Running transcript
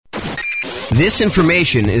This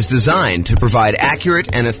information is designed to provide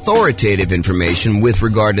accurate and authoritative information with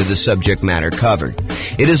regard to the subject matter covered.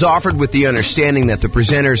 It is offered with the understanding that the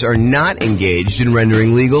presenters are not engaged in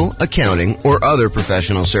rendering legal, accounting, or other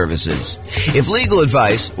professional services. If legal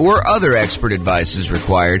advice or other expert advice is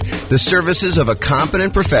required, the services of a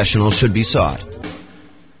competent professional should be sought.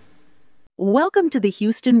 Welcome to the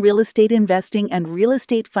Houston Real Estate Investing and Real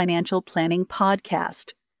Estate Financial Planning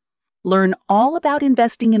Podcast. Learn all about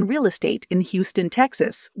investing in real estate in Houston,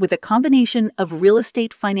 Texas, with a combination of real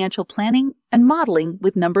estate financial planning and modeling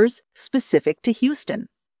with numbers specific to Houston.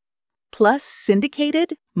 Plus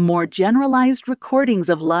syndicated, more generalized recordings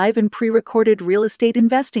of live and pre-recorded real estate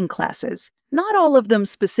investing classes, not all of them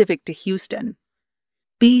specific to Houston.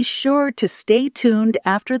 Be sure to stay tuned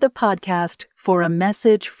after the podcast for a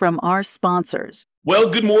message from our sponsors. Well,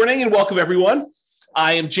 good morning and welcome, everyone.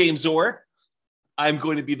 I am James Orr. I'm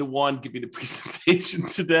going to be the one giving the presentation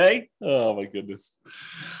today. Oh, my goodness.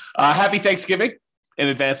 Happy Thanksgiving in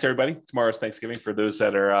advance, everybody. Tomorrow's Thanksgiving for those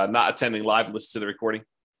that are not attending live and listen to the recording.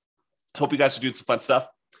 Hope you guys are doing some fun stuff.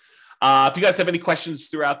 If you guys have any questions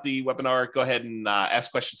throughout the webinar, go ahead and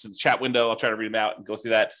ask questions in the chat window. I'll try to read them out and go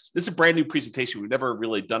through that. This is a brand new presentation. We've never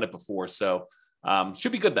really done it before, so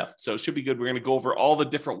should be good, though. So it should be good. We're going to go over all the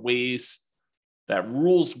different ways that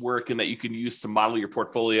rules work and that you can use to model your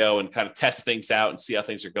portfolio and kind of test things out and see how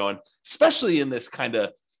things are going, especially in this kind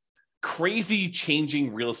of crazy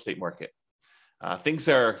changing real estate market. Things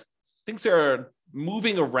are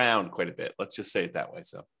moving around quite a bit. Let's just say it that way.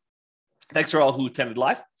 So thanks for all who attended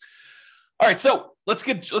live. All right, so let's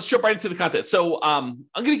jump right into the content. So I'm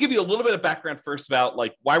going to give you a little bit of background first about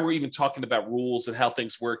like why we're even talking about rules and how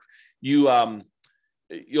things work.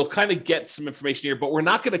 You'll kind of get some information here, but we're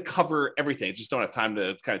not going to cover everything. I just don't have time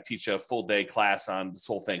to kind of teach a full day class on this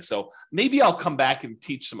whole thing. So maybe I'll come back and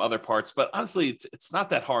teach some other parts, but honestly, it's not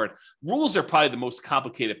that hard. Rules are probably the most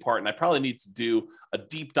complicated part, and I probably need to do a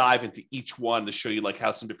deep dive into each one to show you like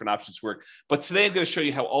how some different options work. But today I'm going to show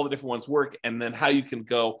you how all the different ones work and then how you can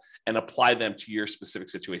go and apply them to your specific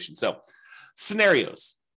situation. So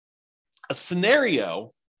scenarios. A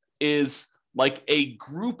scenario is like a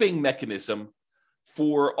grouping mechanism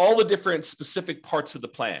for all the different specific parts of the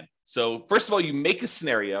plan. So first of all, you make a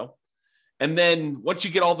scenario. And then once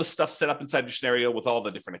you get all the stuff set up inside your scenario with all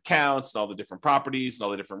the different accounts and all the different properties and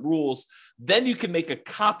all the different rules, then you can make a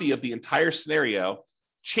copy of the entire scenario,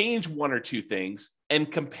 change one or two things, and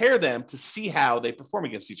compare them to see how they perform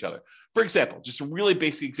against each other. For example, just a really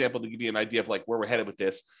basic example to give you an idea of like where we're headed with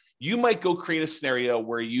this. You might go create a scenario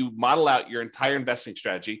where you model out your entire investing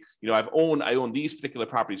strategy. You know, I own these particular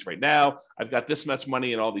properties right now. I've got this much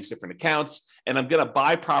money in all these different accounts, and I'm going to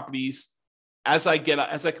buy properties as I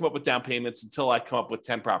come up with down payments until I come up with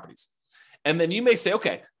 10 properties. And then you may say,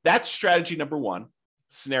 okay, that's strategy number one,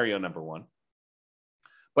 scenario number one.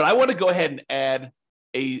 But I want to go ahead and add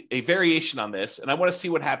a variation on this, and I want to see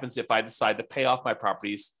what happens if I decide to pay off my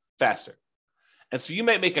properties faster. And so you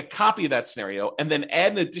might make a copy of that scenario and then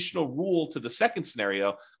add an additional rule to the second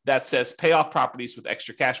scenario that says pay off properties with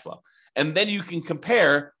extra cash flow. And then you can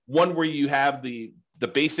compare one where you have the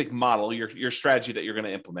basic model, your strategy that you're going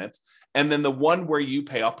to implement, and then the one where you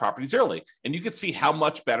pay off properties early. And you can see how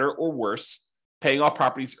much better or worse paying off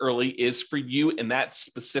properties early is for you in that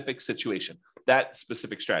specific situation, that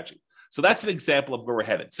specific strategy. So that's an example of where we're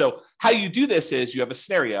headed. So how you do this is you have a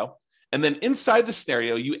scenario, and then inside the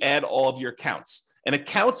scenario, you add all of your accounts. And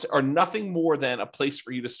accounts are nothing more than a place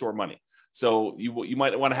for you to store money. So you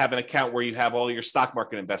might want to have an account where you have all your stock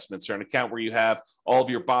market investments, or an account where you have all of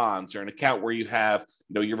your bonds, or an account where you have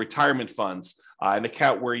your retirement funds, an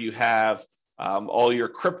account where you have all your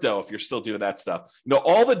crypto, if you're still doing that stuff.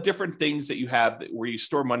 All the different things that you have where you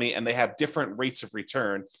store money, and they have different rates of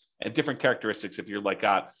return and different characteristics. If you're like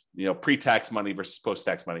got pre-tax money versus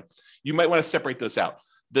post-tax money, you might want to separate those out.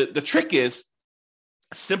 The trick is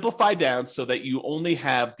simplify down so that you only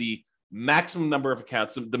have the maximum number of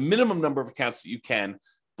accounts, the minimum number of accounts that you can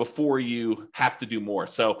before you have to do more.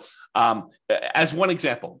 So as one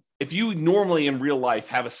example, if you normally in real life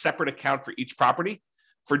have a separate account for each property,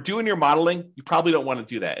 for doing your modeling, you probably don't want to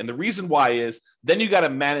do that. And the reason why is then you got to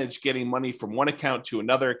manage getting money from one account to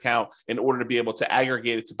another account in order to be able to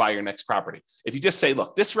aggregate it to buy your next property. If you just say,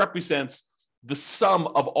 look, this represents the sum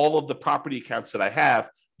of all of the property accounts that I have,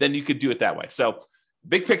 then you could do it that way. So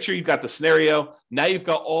big picture, you've got the scenario. Now you've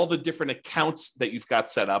got all the different accounts that you've got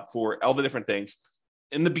set up for all the different things.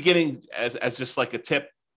 In the beginning, as just like a tip,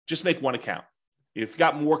 just make one account. If you've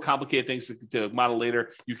got more complicated things to model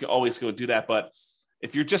later, you can always go do that. But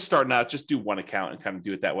If you're just starting out, just do one account and kind of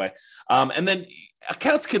do it that way. And then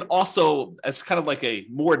accounts can also, as kind of like a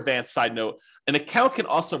more advanced side note, an account can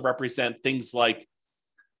also represent things like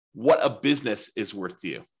what a business is worth to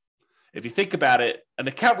you. If you think about it, an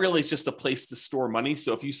account really is just a place to store money.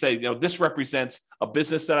 So if you say, this represents a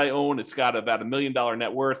business that I own, it's got about $1 million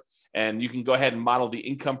net worth, and you can go ahead and model the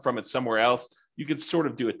income from it somewhere else, you could sort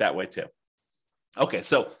of do it that way too. Okay,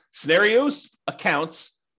 so scenarios,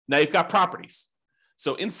 accounts, now you've got properties.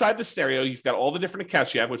 So inside the scenario, you've got all the different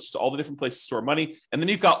accounts you have, which is all the different places to store money. And then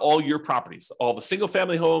you've got all your properties, all the single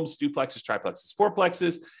family homes, duplexes, triplexes,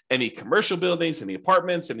 fourplexes, any commercial buildings, any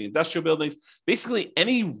apartments, any industrial buildings, basically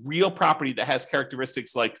any real property that has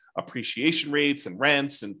characteristics like appreciation rates and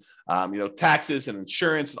rents and taxes and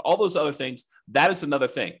insurance and all those other things. That is another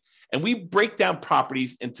thing. And we break down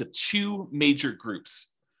properties into two major groups.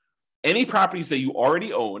 Any properties that you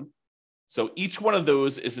already own. So each one of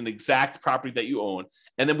those is an exact property that you own.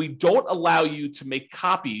 And then we don't allow you to make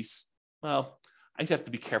copies. Well, I have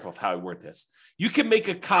to be careful of how I word this. You can make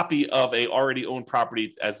a copy of a already owned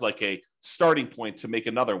property as like a starting point to make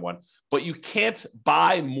another one, but you can't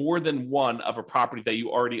buy more than one of a property that you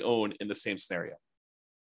already own in the same scenario.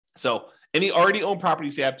 So any already owned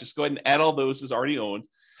properties you have, just go ahead and add all those as already owned.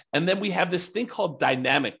 And then we have this thing called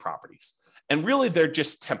dynamic properties. And really, they're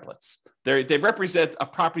just templates. They represent a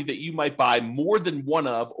property that you might buy more than one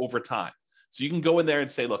of over time. So you can go in there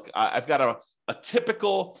and say, look, I've got a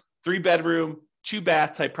typical 3-bedroom,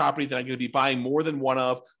 2-bath type property that I'm going to be buying more than one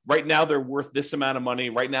of. Right now, they're worth this amount of money.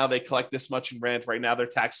 Right now, they collect this much in rent. Right now, their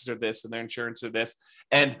taxes are this and their insurance are this.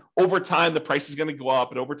 And over time, the price is going to go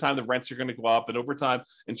up. And over time, the rents are going to go up. And over time,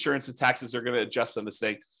 insurance and taxes are going to adjust on this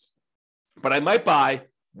thing. But I might buy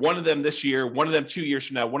one of them this year, one of them 2 years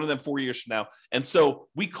from now, one of them 4 years from now. And so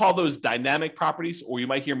we call those dynamic properties, or you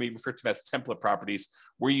might hear me refer to them as template properties,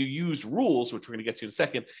 where you use rules, which we're going to get to in a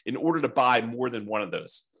second, in order to buy more than one of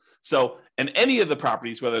those. So, and any of the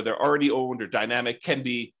properties, whether they're already owned or dynamic, can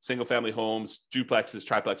be single family homes, duplexes,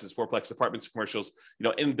 triplexes, fourplexes, apartments, commercials,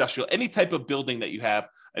 industrial, any type of building that you have,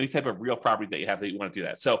 any type of real property that you have that you want to do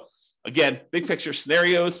that. So again, big picture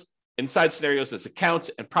scenarios, inside scenarios as accounts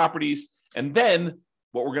and properties. And then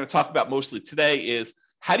what we're going to talk about mostly today is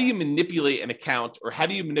how do you manipulate an account or how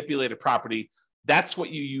do you manipulate a property? That's what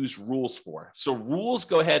you use rules for. So rules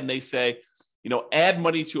go ahead and they say, add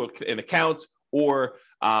money to an account, or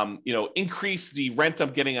increase the rent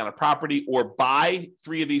I'm getting on a property, or buy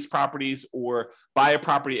 3 of these properties, or buy a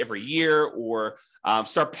property every year, or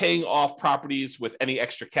start paying off properties with any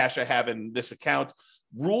extra cash I have in this account.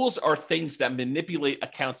 Rules are things that manipulate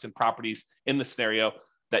accounts and properties in the scenario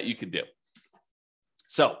that you can do.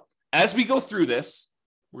 So as we go through this,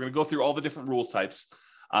 we're going to go through all the different rules types.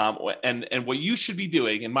 And what you should be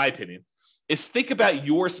doing, in my opinion, is think about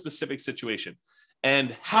your specific situation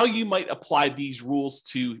and how you might apply these rules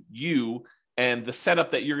to you and the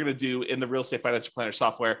setup that you're going to do in the Real Estate Financial Planner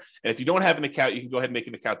software. And if you don't have an account, you can go ahead and make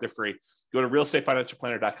an account. They're free. Go to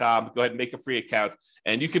realestatefinancialplanner.com, go ahead and make a free account.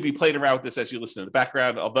 And you could be playing around with this as you listen in the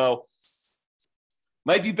background, although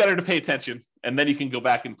might be better to pay attention, and then you can go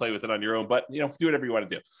back and play with it on your own. But, do whatever you want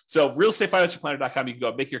to do. So realestatefinancialplanner.com, you can go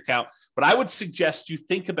and make your account. But I would suggest you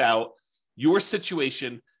think about your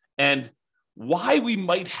situation and why we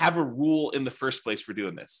might have a rule in the first place for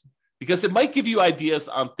doing this. Because it might give you ideas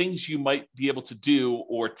on things you might be able to do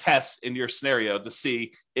or test in your scenario to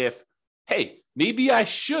see if, hey, maybe I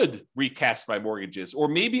should recast my mortgages, or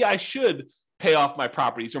maybe I should pay off my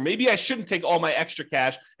properties, or maybe I shouldn't take all my extra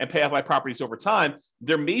cash and pay off my properties over time.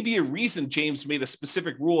 There may be a reason James made a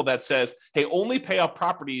specific rule that says, hey, only pay off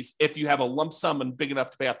properties if you have a lump sum and big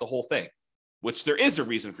enough to pay off the whole thing, which there is a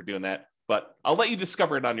reason for doing that, but I'll let you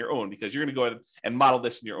discover it on your own because you're going to go ahead and model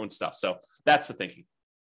this in your own stuff. So that's the thinking.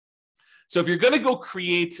 So if you're going to go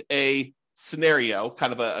create a scenario,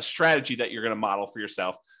 kind of a strategy that you're going to model for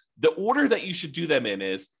yourself, the order that you should do them in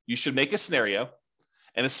is you should make a scenario.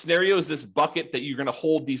 And a scenario is this bucket that you're going to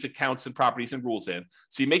hold these accounts and properties and rules in.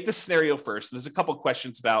 So you make the scenario first. There's a couple of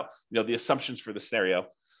questions about the assumptions for the scenario.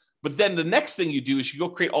 But then the next thing you do is you go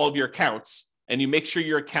create all of your accounts and you make sure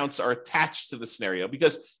your accounts are attached to the scenario,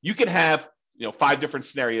 because you can have 5 different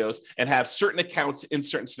scenarios and have certain accounts in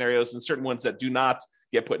certain scenarios and certain ones that do not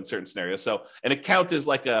get put in certain scenarios. So an account is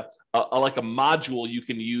like a module you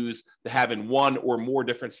can use to have in one or more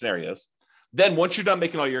different scenarios. Then once you're done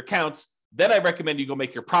making all your accounts, then I recommend you go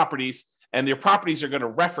make your properties, and your properties are going to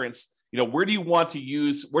reference, where do you want to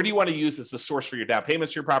use as the source for your down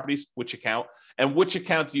payments for your properties, which account, and which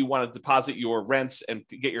account do you want to deposit your rents and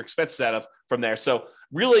get your expenses out of from there. So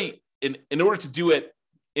really, in order to do it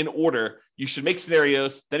in order. You should make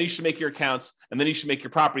scenarios, then you should make your accounts, and then you should make your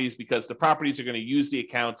properties, because the properties are going to use the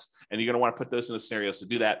accounts and you're going to want to put those in the scenarios to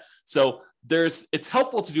do that. So it's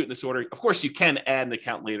helpful to do it in this order. Of course, you can add an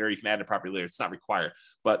account later. You can add a property later. It's not required,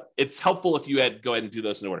 but it's helpful if you go ahead and do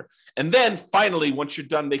those in order. And then finally, once you're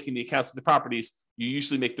done making the accounts of the properties, you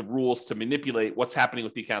usually make the rules to manipulate what's happening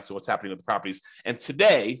with the accounts and what's happening with the properties. And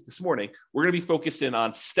today, this morning, we're going to be focused in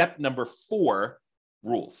on step number 4,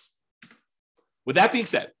 rules. With that being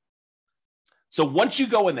said, so once you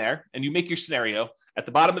go in there and you make your scenario, at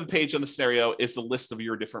the bottom of the page on the scenario is the list of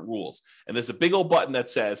your different rules. And there's a big old button that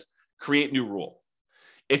says create new rule.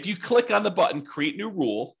 If you click on the button, create new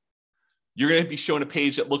rule, you're going to be shown a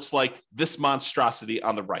page that looks like this monstrosity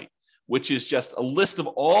on the right, which is just a list of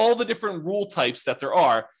all the different rule types that there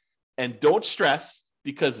are. And don't stress,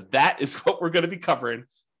 because that is what we're going to be covering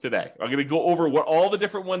today. I'm going to go over what all the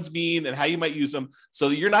different ones mean and how you might use them so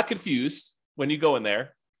that you're not confused when you go in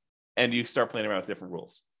there and you start playing around with different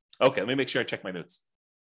rules. Okay, let me make sure I check my notes.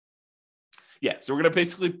 Yeah, so we're going to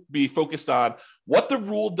basically be focused on what the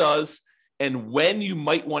rule does and when you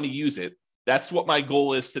might want to use it. That's what my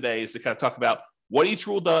goal is today, is to kind of talk about what each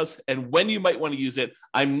rule does and when you might want to use it.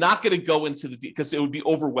 I'm not going to go into because it would be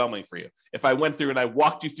overwhelming for you. If I went through and I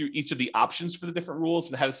walked you through each of the options for the different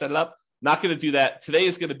rules and how to set it up, not going to do that. Today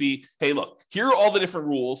is going to be, hey, look, here are all the different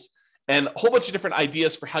rules and a whole bunch of different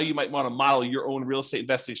ideas for how you might want to model your own real estate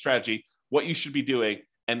investing strategy, what you should be doing,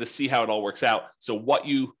 and to see how it all works out. So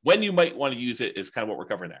when you might want to use it is kind of what we're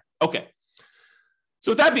covering there. Okay.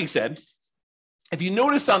 So with that being said, if you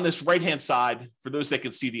notice on this right-hand side, for those that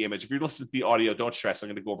can see the image, if you're listening to the audio, don't stress, I'm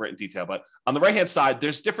going to go over it in detail. But on the right-hand side,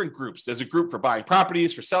 there's different groups. There's a group for buying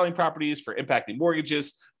properties, for selling properties, for impacting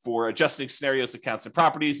mortgages, for adjusting scenarios, accounts, and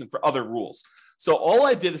properties, and for other rules. So all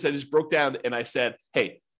I did is I just broke down and I said,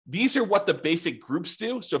 hey, these are what the basic groups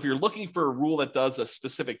do. So if you're looking for a rule that does a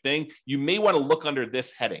specific thing, you may want to look under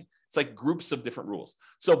this heading. It's like groups of different rules.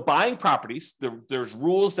 So buying properties, there's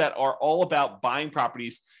rules that are all about buying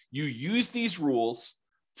properties. You use these rules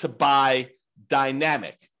to buy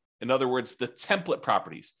dynamic. In other words, the template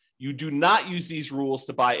properties. You do not use these rules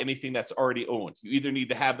to buy anything that's already owned. You either need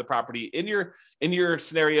to have the property in your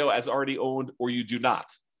scenario as already owned, or you do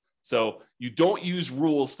not. So you don't use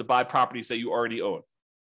rules to buy properties that you already own.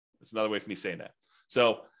 That's another way for me saying that.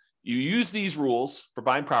 So you use these rules for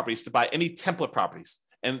buying properties to buy any template properties.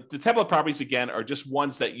 And the template properties, again, are just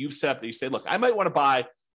ones that you've set up that you say, look, I might want to buy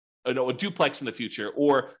a duplex in the future,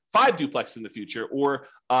 or 5 duplexes in the future, or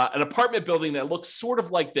an apartment building that looks sort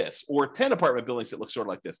of like this, or 10 apartment buildings that look sort of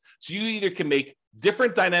like this. So you either can make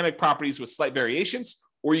different dynamic properties with slight variations,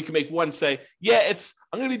 or you can make one say, yeah,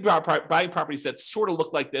 I'm going to be buying properties that sort of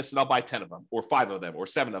look like this, and I'll buy 10 of them, or 5 of them, or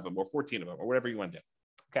 7 of them, or 14 of them, or whatever you want to do.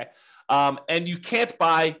 Okay. And you can't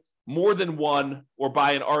buy more than one or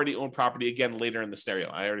buy an already owned property again later in the scenario.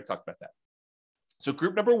 I already talked about that. So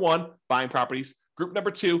group number 1, buying properties. Group number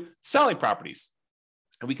 2, selling properties.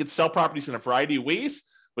 And we could sell properties in a variety of ways,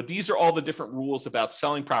 but these are all the different rules about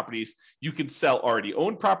selling properties. You can sell already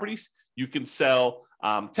owned properties. You can sell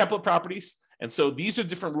template properties. And so these are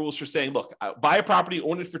different rules for saying, look, buy a property,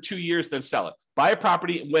 own it for 2 years, then sell it. Buy a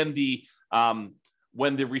property when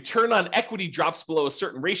the return on equity drops below a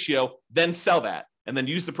certain ratio, then sell that, and then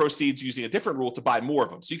use the proceeds using a different rule to buy more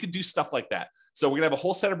of them. So you could do stuff like that. So we're going to have a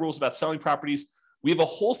whole set of rules about selling properties. We have a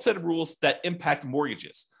whole set of rules that impact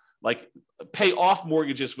mortgages, like pay off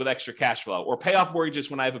mortgages with extra cash flow, or pay off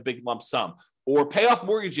mortgages when I have a big lump sum, or pay off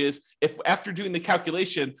mortgages if after doing the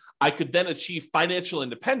calculation, I could then achieve financial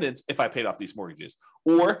independence if I paid off these mortgages,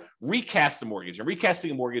 or recast the mortgage. And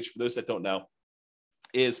recasting a mortgage, for those that don't know,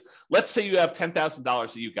 is, let's say you have $10,000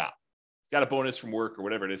 that you got a bonus from work or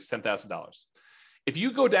whatever it is, $10,000. If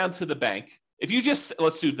you go down to the bank,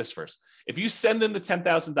 let's do this first. If you send in the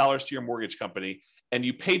 $10,000 to your mortgage company and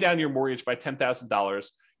you pay down your mortgage by $10,000,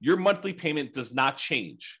 your monthly payment does not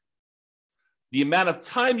change. The amount of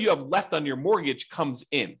time you have left on your mortgage comes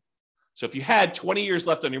in. So if you had 20 years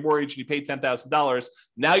left on your mortgage and you paid $10,000,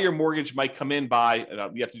 now your mortgage might come in by,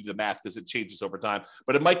 you have to do the math because it changes over time,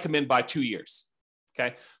 but it might come in by 2 years.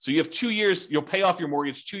 Okay. So you have 2 years, you'll pay off your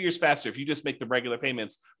mortgage 2 years faster if you just make the regular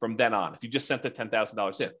payments from then on, if you just sent the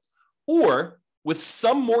 $10,000 in. Or with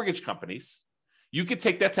some mortgage companies, you could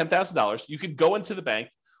take that $10,000, you could go into the bank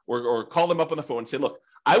or call them up on the phone and say, look,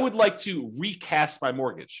 I would like to recast my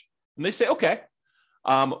mortgage. And they say, okay,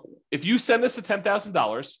 if you send us the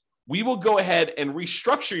 $10,000, we will go ahead and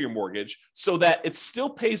restructure your mortgage so that it still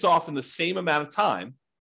pays off in the same amount of time,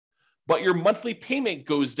 but your monthly payment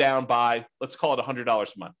goes down by, let's call it $100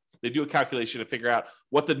 a month. They do a calculation to figure out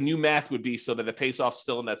what the new math would be so that it pays off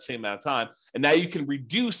still in that same amount of time. And now you can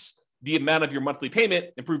reduce the amount of your monthly payment,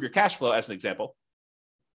 improve your cash flow, as an example,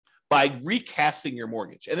 by recasting your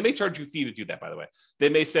mortgage. And they may charge you a fee to do that, by the way. They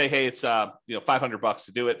may say, hey, it's $500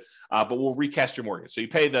 to do it, but we'll recast your mortgage. So you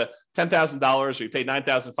pay the $10,000 or you pay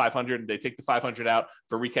 $9,500 and they take the $500 out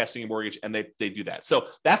for recasting your mortgage, and they do that. So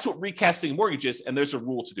that's what recasting mortgage is, and there's a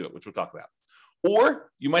rule to do it, which we'll talk about. Or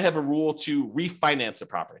you might have a rule to refinance a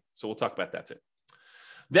property. So we'll talk about that too.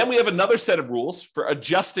 Then we have another set of rules for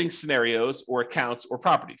adjusting scenarios or accounts or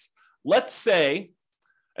properties. Let's say,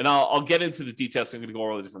 and I'll get into the details, so I'm going to go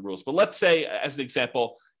over all the different rules. But let's say, as an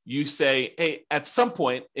example, you say, hey, at some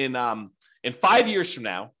point in 5 years from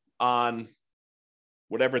now, on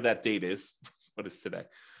whatever that date is, what is today?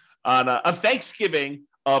 On Thanksgiving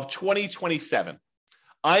of 2027,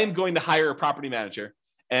 I am going to hire a property manager,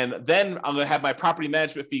 and then I'm going to have my property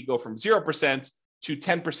management fee go from 0% to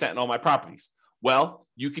 10% in all my properties. Well,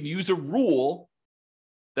 you can use a rule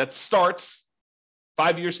that starts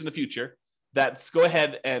 5 years in the future that go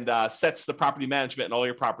ahead and sets the property management in all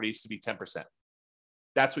your properties to be 10%.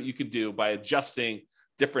 That's what you can do by adjusting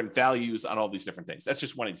different values on all these different things. That's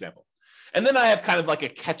just one example. And then I have kind of like a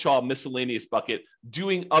catch-all miscellaneous bucket,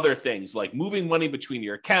 doing other things like moving money between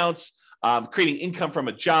your accounts, creating income from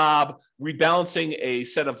a job, rebalancing a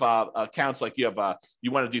set of accounts, like you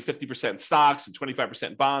want to do 50% stocks and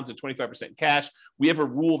 25% bonds and 25% cash. We have a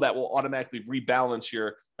rule that will automatically rebalance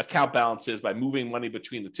your account balances by moving money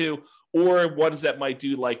between the two. Or ones that might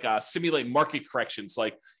do like simulate market corrections.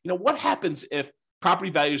 Like, what happens if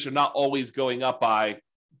property values are not always going up by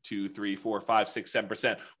 2, 3, 4, 5, 6,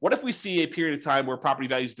 7%? What if we see a period of time where property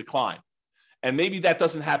values decline? And maybe that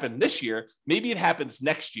doesn't happen this year. Maybe it happens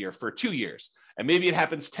next year for 2 years. And maybe it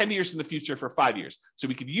happens 10 years in the future for 5 years. So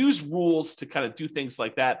we could use rules to kind of do things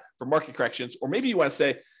like that for market corrections. Or maybe you want to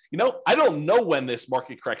say, I don't know when this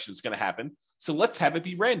market correction is going to happen, so let's have it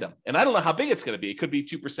be random. And I don't know how big it's going to be. It could be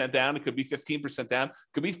 2% down. It could be 15% down. It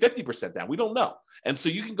could be 50% down. We don't know. And so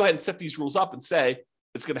you can go ahead and set these rules up and say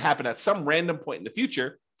it's going to happen at some random point in the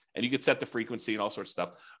future. And you could set the frequency and all sorts of stuff.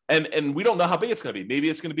 And we don't know how big it's going to be. Maybe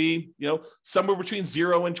it's going to be, somewhere between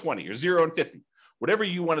 0 and 20 or 0 and 50, whatever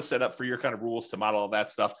you want to set up for your kind of rules to model all that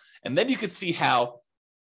stuff. And then you can see how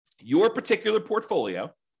your particular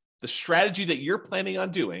portfolio, the strategy that you're planning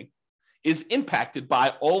on doing, is impacted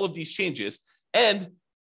by all of these changes. And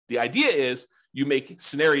the idea is you make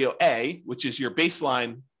scenario A, which is your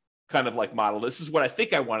baseline kind of like model. This is what I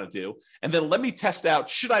think I want to do. And then let me test out,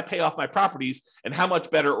 should I pay off my properties and how much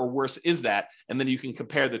better or worse is that? And then you can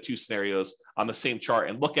compare the two scenarios on the same chart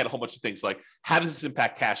and look at a whole bunch of things like, how does this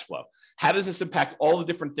impact cash flow? How does this impact all the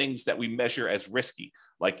different things that we measure as risky,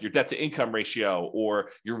 like your debt to income ratio or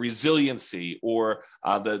your resiliency or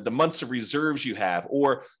the months of reserves you have,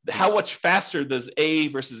 or how much faster does A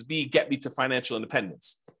versus B get me to financial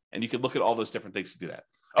independence? And you can look at all those different things to do that.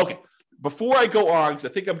 Okay. Before I go on, because I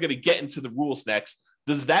think I'm going to get into the rules next,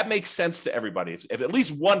 does that make sense to everybody? If at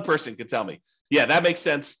least one person can tell me, yeah, that makes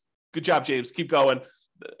sense. Good job, James. Keep going.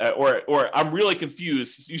 Or I'm really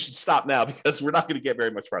confused. You should stop now because we're not going to get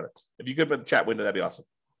very much further. If you could put the chat window, that'd be awesome.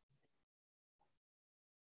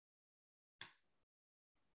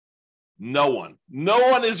 No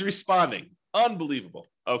one is responding. Unbelievable.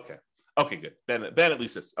 Okay, good. Ben at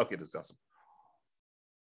least is. Okay, that's awesome.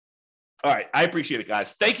 All right, I appreciate it,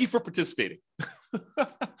 guys. Thank you for participating.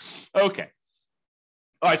 Okay.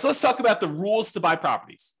 All right, so let's talk about the rules to buy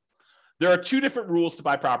properties. There are two different rules to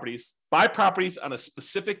buy properties. Buy properties on a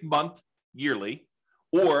specific month yearly,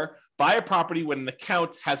 or buy a property when an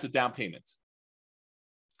account has a down payment.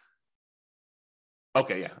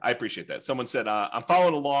 Okay, yeah, I appreciate that. Someone said, I'm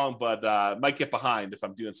following along, but might get behind if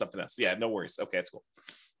I'm doing something else. Yeah, no worries. Okay, that's cool.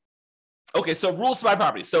 Okay, so rules to buy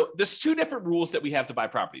properties. So there's two different rules that we have to buy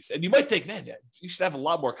properties. And you might think, man, you should have a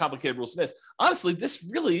lot more complicated rules than this. Honestly, this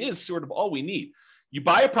really is sort of all we need. You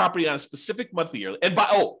buy a property on a specific monthly year. And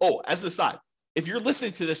as an aside, if you're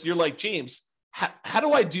listening to this and you're like, James, how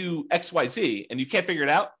do I do XYZ? And you can't figure it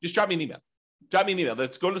out, just drop me an email. Drop me an email.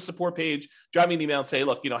 Let's go to the support page, drop me an email and say,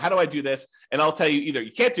 look, how do I do this? And I'll tell you either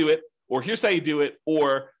you can't do it, or here's how you do it,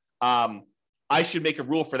 or I should make a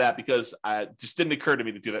rule for that because it just didn't occur to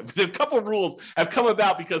me to do that. But a couple of rules have come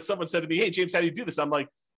about because someone said to me, hey, James, how do you do this? I'm like,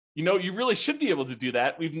 you really should be able to do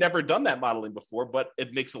that. We've never done that modeling before, but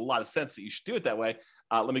it makes a lot of sense that you should do it that way.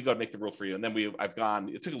 Let me go and make the rule for you. And then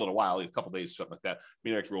it took a little while, a couple of days, something like that.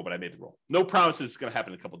 We made the rule, but I made the rule. No promises it's going to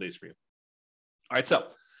happen in a couple of days for you. All right, so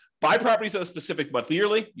buy properties on a specific monthly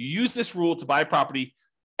yearly. You use this rule to buy a property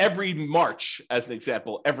every March, as an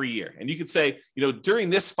example, every year. And you could say, during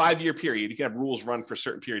this 5-year period, you can have rules run for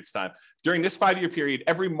certain periods of time. During this 5-year period,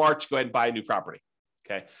 every March, go ahead and buy a new property.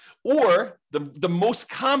 Okay. Or the most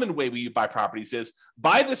common way we buy properties is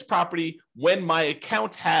buy this property when my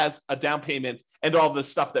account has a down payment and all the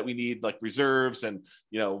stuff that we need, like reserves and,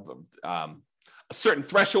 a certain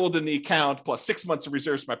threshold in the account, plus 6 months of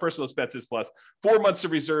reserves for my personal expenses, plus 4 months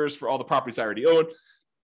of reserves for all the properties I already own,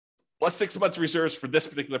 plus 6 months of reserves for this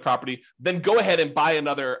particular property. Then go ahead and buy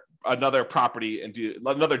another property and do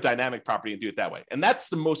another dynamic property and do it that way. And that's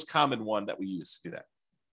the most common one that we use to do that.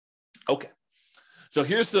 Okay. So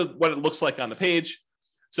here's what it looks like on the page.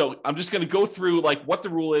 So I'm just going to go through like what the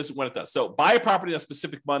rule is and what it does. So buy a property in a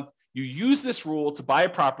specific month. You use this rule to buy a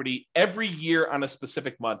property every year on a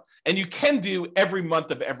specific month. And you can do every month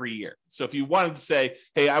of every year. So if you wanted to say,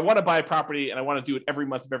 hey, I want to buy a property and I want to do it every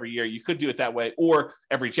month of every year, you could do it that way, or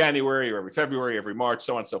every January or every February, every March,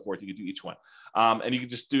 so on and so forth. You could do each one. And you can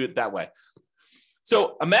just do it that way.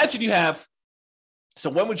 So imagine so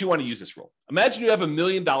when would you want to use this rule? Imagine you have $1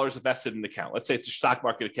 million invested in an account. Let's say it's a stock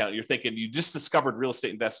market account. You're thinking you just discovered real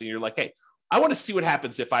estate investing. You're like, hey, I want to see what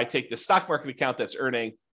happens if I take the stock market account that's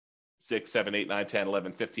earning 6, 7, 8, 9, 10,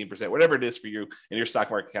 11, 15%, whatever it is for you in your stock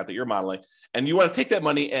market account that you're modeling. And you want to take that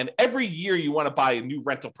money and every year you want to buy a new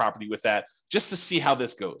rental property with that just to see how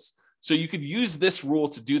this goes. So you could use this rule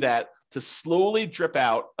to do that, to slowly drip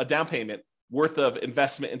out a down payment worth of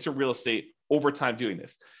investment into real estate over time doing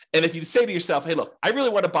this. And if you say to yourself, hey, look, I really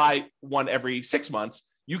want to buy one every 6 months,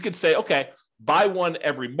 you could say, okay, buy one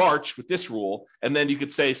every March with this rule. And then you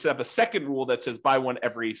could set up a second rule that says buy one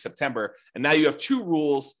every September. And now you have 2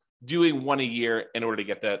 rules doing one a year in order to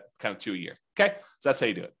get that kind of 2 a year. Okay. So that's how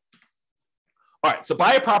you do it. All right. So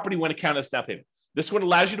buy a property when account has down payment. This one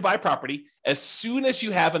allows you to buy property as soon as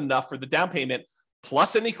you have enough for the down payment,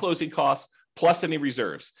 plus any closing costs, plus any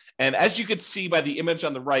reserves. And as you can see by the image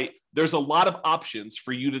on the right, there's a lot of options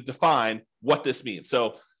for you to define what this means.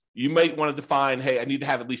 So you might want to define, hey, I need to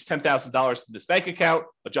have at least $10,000 in this bank account,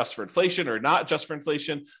 adjust for inflation or not adjust for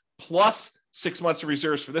inflation, plus 6 months of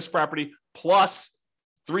reserves for this property, plus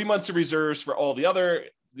 3 months of reserves for all the other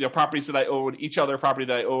properties that I own, each other property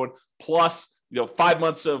that I own, plus 5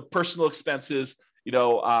 months of personal expenses,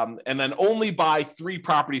 and then only buy 3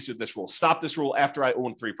 properties with this rule. Stop this rule after I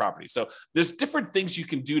own 3 properties. So there's different things you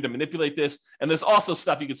can do to manipulate this. And there's also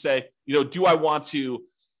stuff you could say, do I want to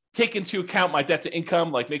take into account my debt to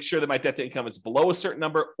income, like make sure that my debt to income is below a certain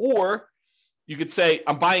number? Or you could say,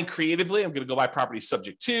 I'm buying creatively. I'm going to go buy properties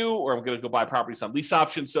subject to, or I'm going to go buy properties on lease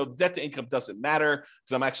options. So the debt to income doesn't matter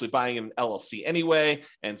because I'm actually buying an LLC anyway.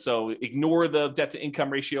 And so ignore the debt to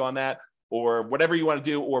income ratio on that, or whatever you want to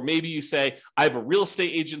do. Or maybe you say, I have a real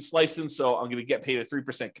estate agent's license, so I'm going to get paid a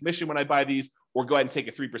 3% commission when I buy these, or go ahead and take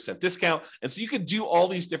a 3% discount. And so you could do all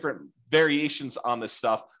these different variations on this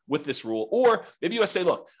stuff with this rule. Or maybe you say,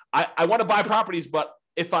 look, I want to buy properties, but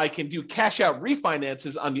if I can do cash out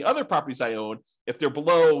refinances on the other properties I own, if they're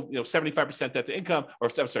below 75% debt to income, or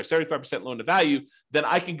 75% loan to value, then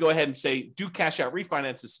I can go ahead and say, do cash out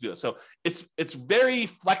refinances to do it. So it's very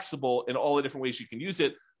flexible in all the different ways you can use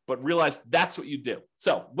it, but realize that's what you do.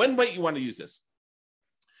 So when might you want to use this?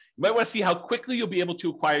 You might want to see how quickly you'll be able to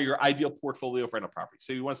acquire your ideal portfolio of rental property.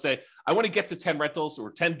 So you want to say, I want to get to 10 rentals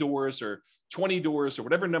or 10 doors or 20 doors or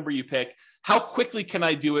whatever number you pick. How quickly can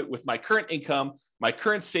I do it with my current income, my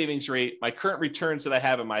current savings rate, my current returns that I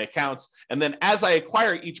have in my accounts? And then as I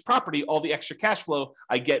acquire each property, all the extra cash flow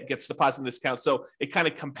I get gets deposited in this account. So it kind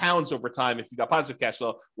of compounds over time if you've got positive cash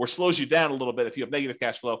flow, or slows you down a little bit if you have negative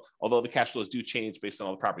cash flow, although the cash flows do change based on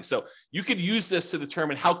all the properties. So you could use this to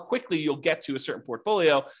determine how quickly you'll get to a certain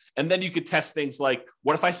portfolio. And then you could test things like,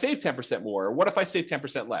 what if I save 10% more? Or what if I save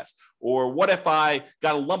 10% less? Or what if I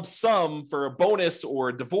got a lump sum for a bonus or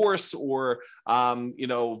a divorce or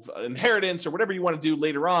inheritance or whatever you want to do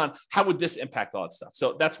later on? How would this impact all that stuff?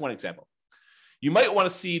 So that's one example. You might want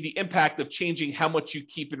to see the impact of changing how much you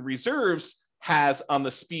keep in reserves has on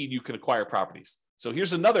the speed you can acquire properties. So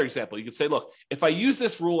here's another example. You could say, look, if I use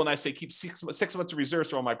this rule and I say keep six months of reserves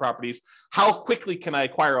for all my properties, how quickly can I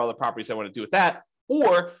acquire all the properties I want to do with that?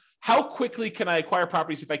 Or how quickly can I acquire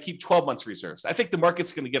properties if I keep 12 months reserves? I think the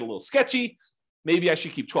market's going to get a little sketchy. Maybe I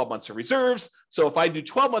should keep 12 months of reserves. So if I do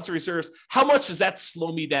 12 months of reserves, how much does that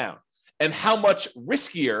slow me down? And how much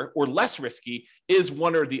riskier or less risky is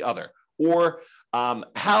one or the other? Or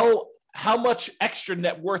how much extra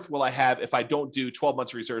net worth will I have if I don't do 12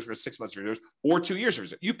 months of reserves or 6 months of reserves or 2 years of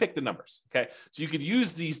reserves? You pick the numbers, okay? So you could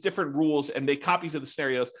use these different rules and make copies of the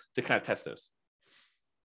scenarios to kind of test those.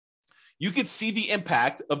 You could see the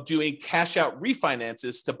impact of doing cash out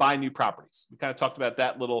refinances to buy new properties. We kind of talked about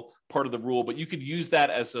that little part of the rule, but you could use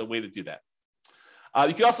that as a way to do that.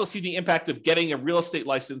 You can also see the impact of getting a real estate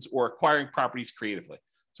license or acquiring properties creatively.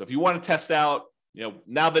 So if you want to test out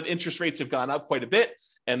Now that interest rates have gone up quite a bit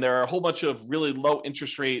and there are a whole bunch of really low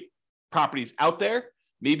interest rate properties out there,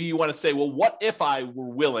 maybe you want to say, well, what if I were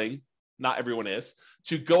willing, not everyone is,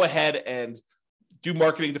 to go ahead and do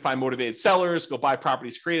marketing to find motivated sellers, go buy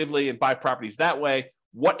properties creatively and buy properties that way?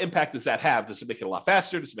 What impact does that have? Does it make it a lot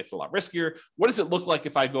faster? Does it make it a lot riskier? What does it look like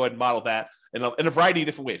if I go ahead and model that in a variety of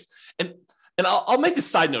different ways? And I'll make a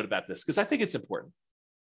side note about this because I think it's important.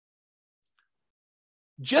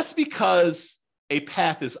 Just because a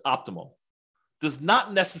path is optimal does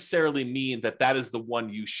not necessarily mean that that is the one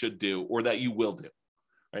you should do or that you will do,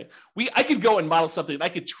 right? I could go and model something and I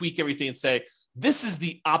could tweak everything and say, this is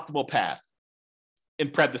the optimal path, in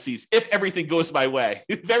parentheses, if everything goes my way,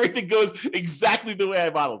 if everything goes exactly the way I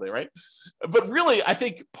modeled it, right? But really, I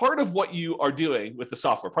think part of what you are doing with the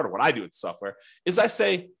software, part of what I do with the software, is I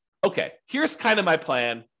say, okay, here's kind of my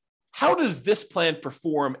plan. How does this plan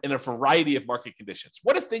perform in a variety of market conditions?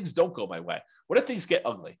 What if things don't go my way? What if things get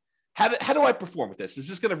ugly? How do I perform with this? Is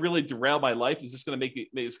this going to really derail my life? Is this going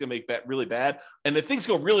to make that really bad? And if things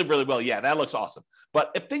go really, really well, yeah, that looks awesome. But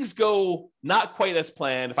if things go not quite as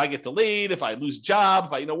planned, if I get delayed, if I lose a job,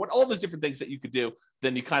 if I, all those different things that you could do,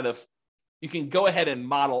 then you can go ahead and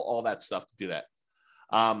model all that stuff to do that.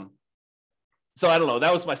 So I don't know.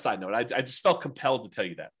 That was my side note. I just felt compelled to tell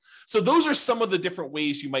you that. So those are some of the different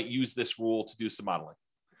ways you might use this rule to do some modeling.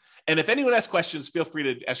 And if anyone has questions, feel free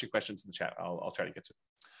to ask your questions in the chat. I'll try to get to it.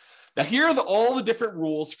 Now, here are all the different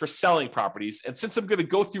rules for selling properties. And since I'm going to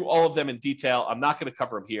go through all of them in detail, I'm not going to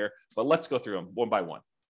cover them here, but let's go through them one by one.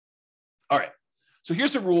 All right. So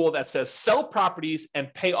here's a rule that says sell properties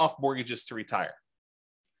and pay off mortgages to retire.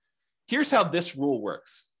 Here's how this rule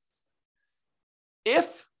works.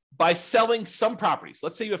 If by selling some properties,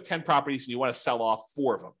 let's say you have 10 properties and you want to sell off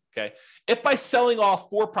 4 of them, okay? If by selling off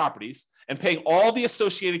 4 properties and paying all the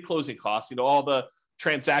associated closing costs, all the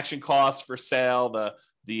transaction costs for sale, the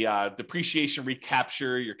depreciation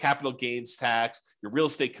recapture, your capital gains tax, your real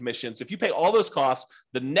estate commissions. If you pay all those costs,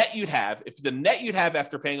 the net you'd have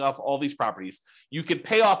after paying off all these properties, you can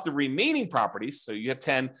pay off the remaining properties. So you had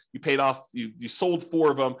 10, you paid off, you sold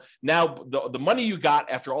 4 of them. Now the money you got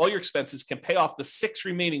after all your expenses can pay off the 6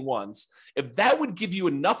 remaining ones. If that would give you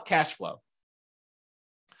enough cash flow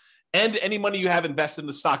and any money you have invested in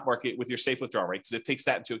the stock market with your safe withdrawal rate, because it takes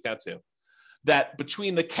that into account too, that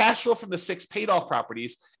between the cash flow from the 6 paid off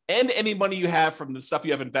properties and any money you have from the stuff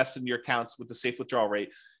you have invested in your accounts with the safe withdrawal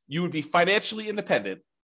rate, you would be financially independent.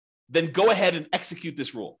 Then go ahead and execute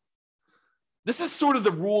this rule. This is sort of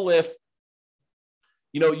the rule if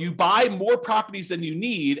you buy more properties than you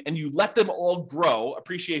need and you let them all grow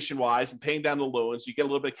appreciation wise and paying down the loans, you get a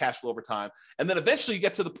little bit of cash flow over time. And then eventually you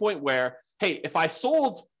get to the point where, hey, if I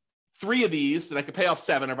sold 3 of these, then I could pay off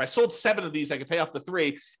 7. Or if I sold 7 of these, I could pay off the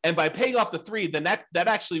 3. And by paying off the 3, then that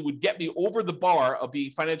actually would get me over the bar of being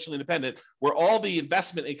financially independent, where all the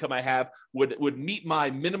investment income I have would meet my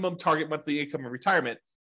minimum target monthly income in retirement.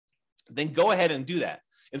 Then go ahead and do that.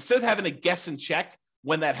 Instead of having to guess and check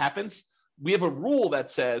when that happens, we have a rule that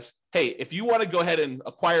says, hey, if you want to go ahead and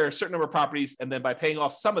acquire a certain number of properties, and then by paying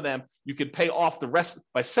off some of them, you could pay off the rest.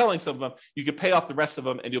 By selling some of them, you could pay off the rest of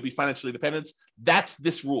them and you'll be financially independent. That's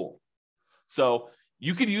this rule. So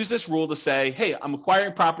you could use this rule to say, hey, I'm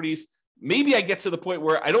acquiring properties. Maybe I get to the point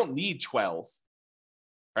where I don't need 12,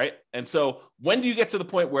 right? And so when do you get to the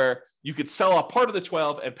point where you could sell off part of the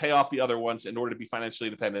 12 and pay off the other ones in order to be financially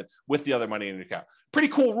independent with the other money in your account? Pretty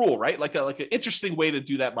cool rule, right? Like an interesting way to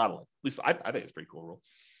do that modeling. At least I think it's a pretty cool rule.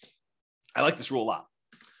 I like this rule a lot.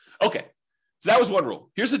 Okay, so that was one rule.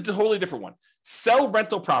 Here's a totally different one. Sell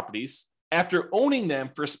rental properties after owning them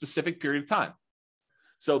for a specific period of time.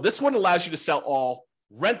 So this one allows you to sell all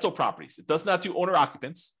rental properties. It does not do owner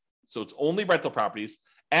occupants. So it's only rental properties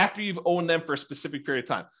after you've owned them for a specific period of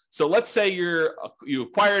time. So let's say you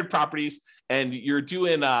acquired properties and you're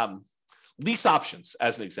doing lease options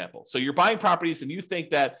as an example. So you're buying properties and you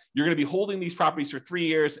think that you're going to be holding these properties for 3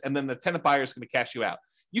 years and then the tenant buyer is going to cash you out.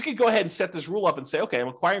 You can go ahead and set this rule up and say, okay, I'm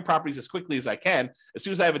acquiring properties as quickly as I can. As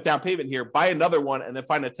soon as I have a down payment here, buy another one and then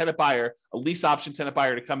find a tenant buyer, a lease option tenant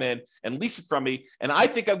buyer to come in and lease it from me. And I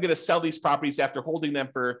think I'm going to sell these properties after holding them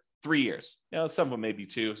for 3 years. Some of them may be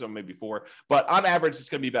 2, some may be 4, but on average, it's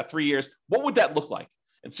going to be about 3 years. What would that look like?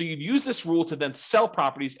 And so you'd use this rule to then sell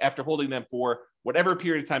properties after holding them for whatever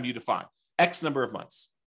period of time you define, X number of months.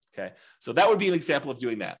 Okay. So that would be an example of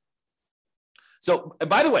doing that. So, and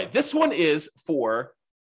by the way, this one is for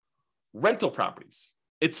rental properties.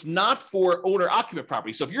 It's not for owner occupant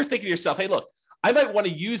property. So if you're thinking to yourself, hey, look, I might want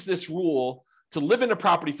to use this rule to live in a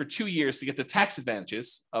property for 2 years to get the tax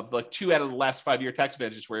advantages of like 2 out of the last 5-year tax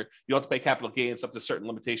advantages where you don't have to pay capital gains up to certain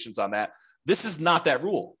limitations on that. This is not that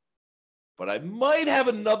rule. but I might have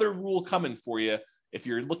another rule coming for you if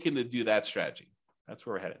you're looking to do that strategy. That's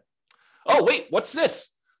where we're headed. Oh, wait, what's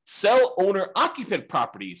this? Sell owner-occupant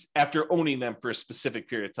properties after owning them for a specific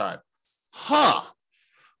period of time.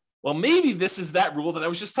 Well, maybe this is that rule that I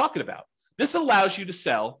was just talking about. This allows you to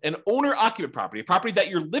sell an owner-occupant property, a property that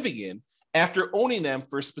you're living in, after owning them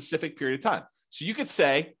for a specific period of time. So you could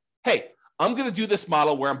say, hey, I'm going to do this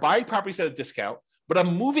model where I'm buying properties at a discount, but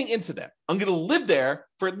I'm moving into them. I'm going to live there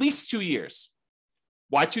for at least 2 years.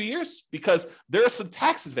 Why 2 years? Because there are some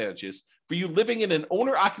tax advantages for you living in an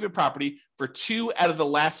owner-occupant property for 2 out of the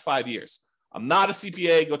last 5 years. I'm not a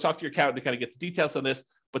CPA. Go talk to your accountant to kind of get the details on this.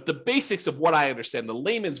 But the basics of what I understand, the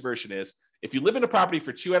layman's version is, if you live in a property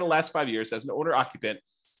for 2 out of the last 5 years as an owner-occupant,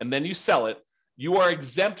 and then you sell it, you are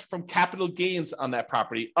exempt from capital gains on that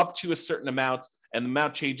property up to a certain amount, and the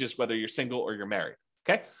amount changes whether you're single or you're married.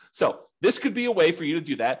 Okay, so this could be a way for you to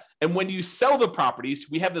do that. And when you sell the properties,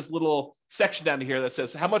 we have this little section down here that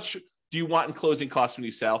says, how much do you want in closing costs when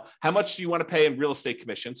you sell? How much do you want to pay in real estate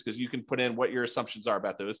commissions? Because you can put in what your assumptions are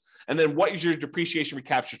about those. And then what is your depreciation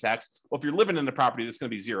recapture tax? Well, if you're living in the property, that's going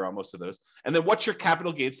to be zero on most of those. And then what's your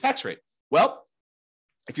capital gains tax rate? Well,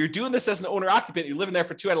 if you're doing this as an owner occupant, you're living there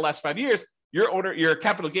for 2 out of the last 5 years, your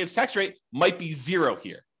capital gains tax rate might be zero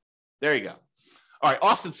here. There you go. All right,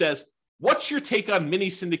 Austin says, what's your take on mini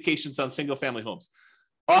syndications on single family homes?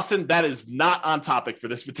 Austin, that is not on topic for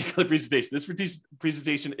this particular presentation. This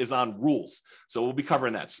presentation is on rules. So we'll be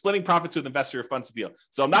covering that. Splitting profits with investor or funds deal.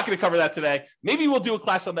 So I'm not going to cover that today. Maybe we'll do a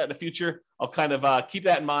class on that in the future. I'll kind of keep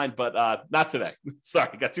that in mind, but not today.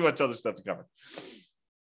 Sorry, got too much other stuff to cover.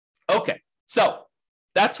 Okay, so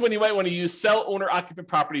that's when you might want to use sell owner-occupant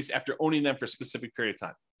properties after owning them for a specific period of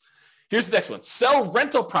time. Here's the next one. Sell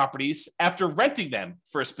rental properties after renting them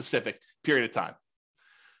for a specific period of time.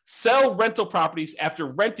 Sell rental properties after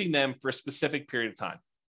renting them for a specific period of time.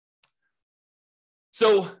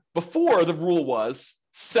 So before, the rule was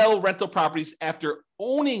sell rental properties after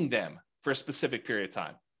owning them for a specific period of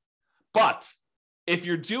time. But if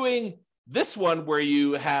you're doing this one where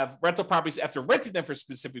you have rental properties after renting them for a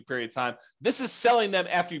specific period of time, this is selling them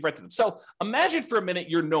after you've rented them. So imagine for a minute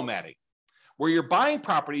you're nomading, where you're buying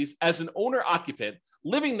properties as an owner-occupant,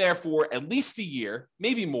 living there for at least a year,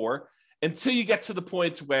 maybe more, until you get to the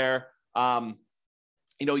point where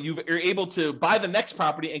you're able to buy the next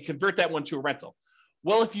property and convert that one to a rental.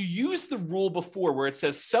 Well, if you use the rule before where it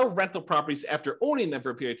says sell rental properties after owning them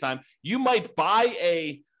for a period of time, you might buy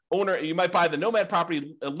the nomad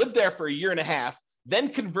property, live there for a year and a half, then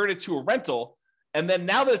convert it to a rental. And then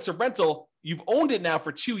now that it's a rental, you've owned it now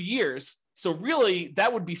for 2 years. So really,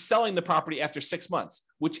 that would be selling the property after 6 months,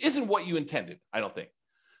 which isn't what you intended, I don't think.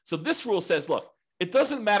 So this rule says, look, it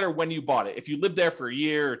doesn't matter when you bought it. If you lived there for a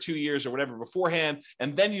year or 2 years or whatever beforehand,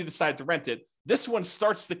 and then you decide to rent it, this one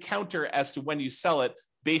starts to counter as to when you sell it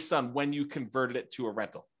based on when you converted it to a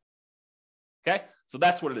rental. Okay, so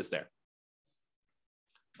that's what it is there.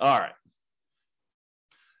 All right.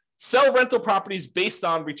 Sell rental properties based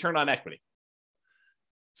on return on equity.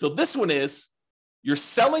 So this one is you're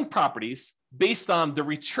selling properties based on the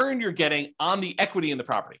return you're getting on the equity in the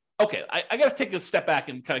property. Okay, I got to take a step back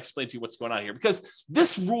and kind of explain to you what's going on here, because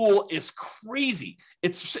this rule is crazy.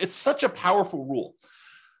 It's such a powerful rule.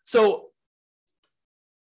 So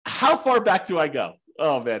how far back do I go?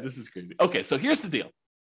 Oh man, this is crazy. Okay, so here's the deal.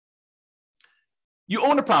 You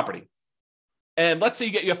own a property, and let's say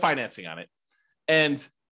you have financing on it, and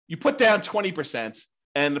you put down 20%,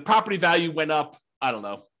 and the property value went up,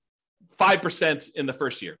 5% in the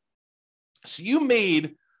first year. So you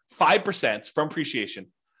made 5% from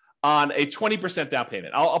appreciation on a 20% down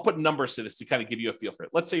payment. I'll put numbers to this to kind of give you a feel for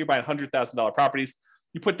it. Let's say you're buying $100,000 properties.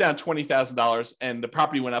 You put down $20,000 and the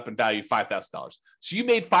property went up in value $5,000. So you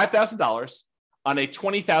made $5,000 on a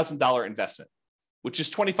 $20,000 investment, which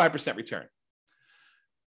is 25% return.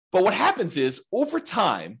 But what happens is over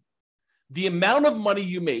time, the amount of money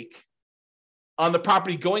you make on the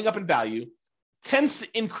property going up in value tends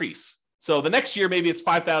to increase. So the next year, maybe it's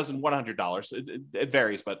 $5,100. It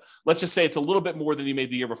varies, but let's just say it's a little bit more than you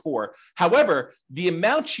made the year before. However, the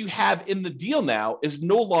amount you have in the deal now is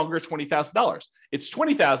no longer $20,000. It's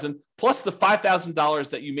 $20,000 plus the $5,000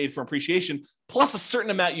 that you made from appreciation, plus a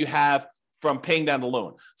certain amount you have from paying down the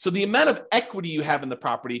loan. So the amount of equity you have in the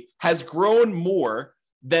property has grown more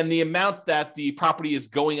than the amount that the property is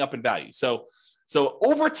going up in value. So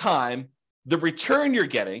over time, the return you're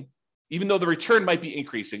getting, even though the return might be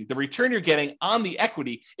increasing, the return you're getting on the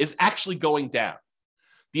equity is actually going down.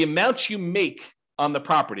 The amount you make on the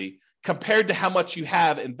property compared to how much you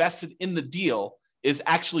have invested in the deal is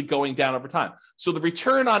actually going down over time. So the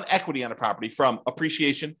return on equity on a property from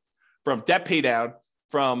appreciation, from debt pay down,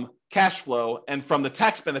 from cash flow and from the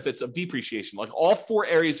tax benefits of depreciation. Like all four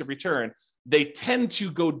areas of return, they tend to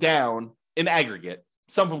go down in aggregate.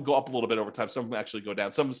 Some of them go up a little bit over time. Some of them actually go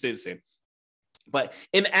down. Some of them stay the same. But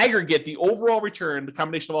in aggregate, the overall return, the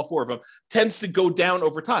combination of all four of them, tends to go down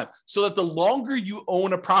over time. So that the longer you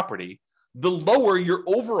own a property, the lower your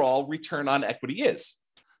overall return on equity is.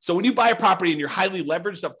 So when you buy a property and you're highly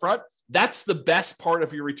leveraged up front, that's the best part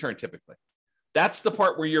of your return typically. That's the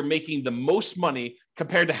part where you're making the most money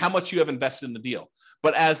compared to how much you have invested in the deal.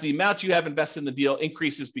 But as the amount you have invested in the deal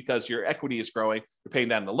increases because your equity is growing, you're paying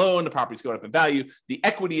down the loan, the property's going up in value, the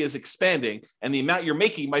equity is expanding, and the amount you're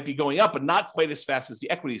making might be going up, but not quite as fast as the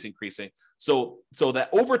equity is increasing. So that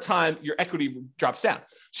over time, your equity drops down.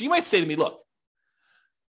 So you might say to me, look,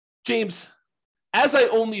 James, as I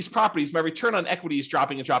own these properties, my return on equity is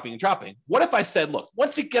dropping and dropping and dropping. What if I said, look,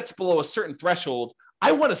 once it gets below a certain threshold,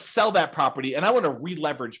 I want to sell that property and I want to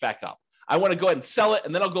re-leverage back up. I want to go ahead and sell it,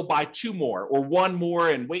 and then I'll go buy two more or one more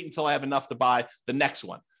and wait until I have enough to buy the next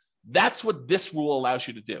one. That's what this rule allows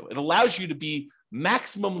you to do. It allows you to be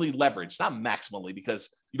maximally leveraged, not maximally because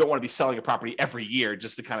you don't want to be selling a property every year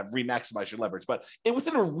just to kind of re-maximize your leverage, but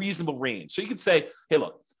within a reasonable range. So you can say, hey,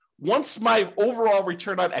 look, once my overall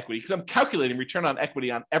return on equity, because I'm calculating return on equity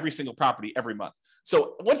on every single property every month.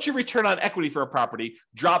 So once your return on equity for a property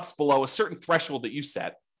drops below a certain threshold that you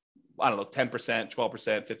set, I don't know, 10%,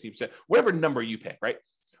 12%, 15%, whatever number you pick, right?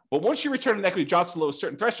 But once your return on equity drops below a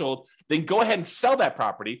certain threshold, then go ahead and sell that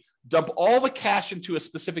property, dump all the cash into a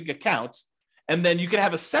specific account, and then you can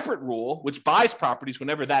have a separate rule which buys properties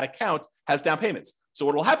whenever that account has down payments. So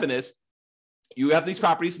what will happen is you have these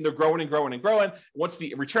properties and they're growing and growing and growing. Once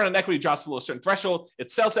the return on equity drops below a certain threshold, it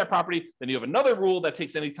sells that property. Then you have another rule that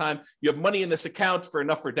takes any time. You have money in this account for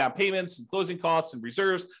enough for down payments and closing costs and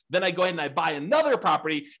reserves. Then I go ahead and I buy another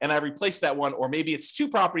property and I replace that one. Or maybe it's two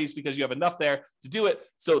properties because you have enough there to do it.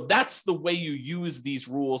 So that's the way you use these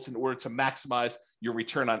rules in order to maximize your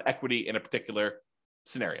return on equity in a particular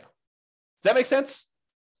scenario. Does that make sense?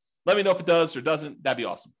 Let me know if it does or doesn't. That'd be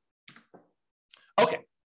awesome. Okay.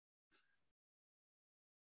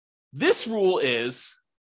 This rule is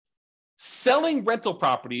selling rental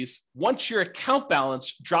properties once your account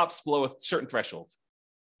balance drops below a certain threshold.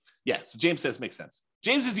 Yeah, so James says makes sense.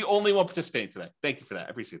 James is the only one participating today. Thank you for that. I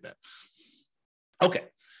appreciate that. Okay,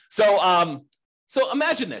 so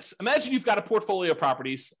imagine this. Imagine you've got a portfolio of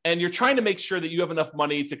properties and you're trying to make sure that you have enough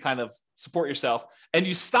money to kind of support yourself, and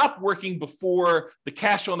you stop working before the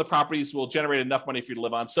cash flow on the properties will generate enough money for you to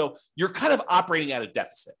live on. So you're kind of operating at a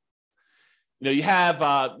deficit. You have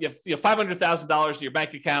 $500,000 in your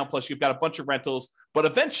bank account, plus you've got a bunch of rentals, but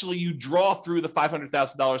eventually you draw through the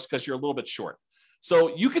 $500,000 because you're a little bit short.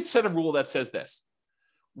 So you could set a rule that says this: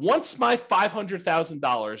 once my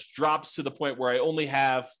 $500,000 drops to the point where I only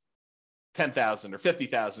have $10,000 or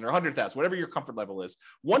 $50,000 or $100,000, whatever your comfort level is,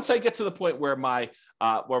 once I get to the point where my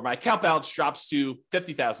account balance drops to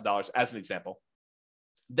 $50,000, as an example,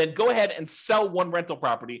 then go ahead and sell one rental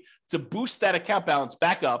property to boost that account balance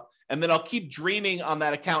back up. And then I'll keep draining on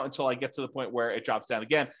that account until I get to the point where it drops down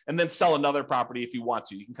again, and then sell another property if you want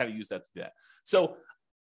to. You can kind of use that to do that. So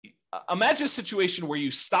imagine a situation where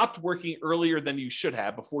you stopped working earlier than you should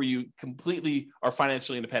have before you completely are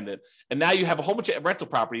financially independent. And now you have a whole bunch of rental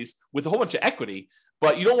properties with a whole bunch of equity,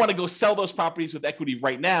 but you don't want to go sell those properties with equity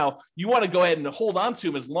right now. You want to go ahead and hold on to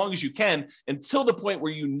them as long as you can until the point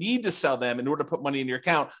where you need to sell them in order to put money in your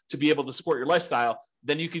account to be able to support your lifestyle.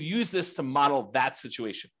 Then you could use this to model that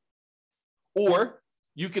situation. Or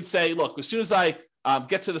you could say, look, as soon as I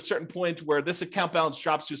get to the certain point where this account balance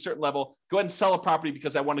drops to a certain level, go ahead and sell a property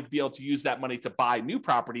because I want to be able to use that money to buy new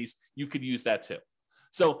properties. You could use that too.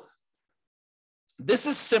 So this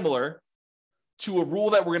is similar to a rule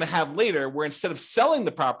that we're going to have later, where instead of selling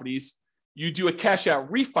the properties, you do a cash out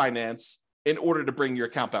refinance in order to bring your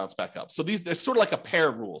account balance back up. So they're sort of like a pair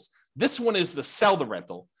of rules. This one is the sell the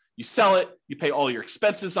rental. You sell it, you pay all your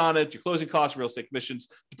expenses on it, your closing costs, real estate commissions,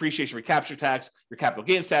 depreciation, recapture tax, your capital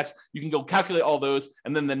gains tax. You can go calculate all those,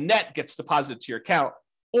 and then the net gets deposited to your account.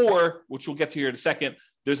 Or, which we'll get to here in a second,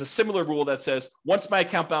 there's a similar rule that says, once my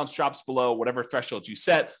account balance drops below whatever threshold you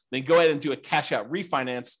set, then go ahead and do a cash out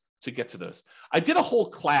refinance to get to those. I did a whole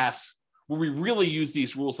class where we really use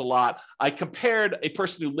these rules a lot. I compared a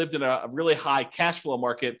person who lived in a really high cash flow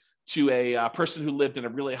market to a person who lived in a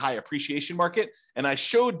really high appreciation market. And I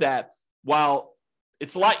showed that while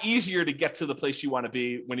it's a lot easier to get to the place you want to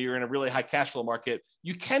be when you're in a really high cash flow market,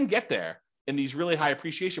 you can get there in these really high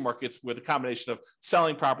appreciation markets with a combination of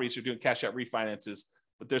selling properties or doing cash out refinances.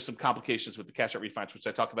 But there's some complications with the cash out refinance, which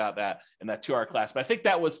I talk about that in that 2-hour class. But I think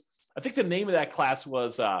the name of that class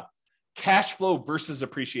was cash flow versus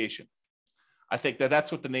appreciation. I think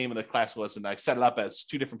that's what the name of the class was. And I set it up as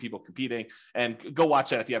two different people competing, and go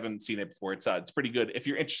watch that if you haven't seen it before. It's pretty good if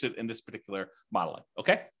you're interested in this particular modeling.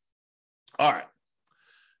 Okay. All right.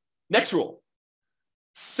 Next rule,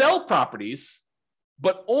 sell properties,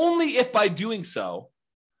 but only if by doing so,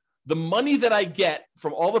 the money that I get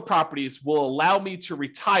from all the properties will allow me to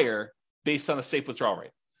retire based on a safe withdrawal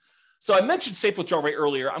rate. So I mentioned safe withdrawal rate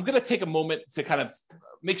earlier. I'm going to take a moment to kind of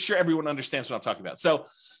make sure everyone understands what I'm talking about. So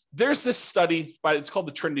there's this study, it's called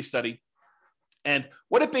the Trinity study. And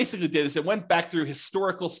what it basically did is it went back through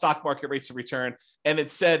historical stock market rates of return. And it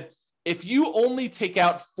said, if you only take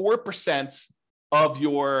out 4% of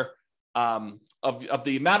your of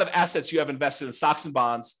the amount of assets you have invested in stocks and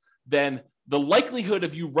bonds, then the likelihood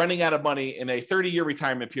of you running out of money in a 30-year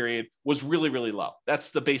retirement period was really, really low.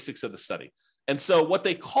 That's the basics of the study. And so what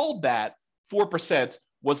they called that 4%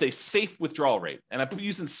 was a safe withdrawal rate. And I'm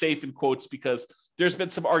using safe in quotes because there's been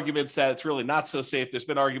some arguments that it's really not so safe. There's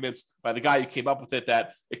been arguments by the guy who came up with it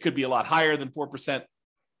that it could be a lot higher than 4%.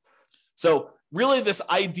 So really this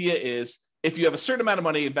idea is if you have a certain amount of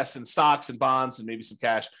money invested in stocks and bonds and maybe some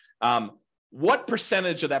cash, what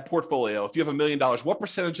percentage of that portfolio, if you have $1 million, what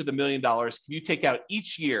percentage of the $1 million can you take out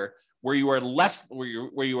each year where you are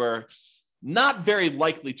where you are not very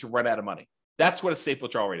likely to run out of money? That's what a safe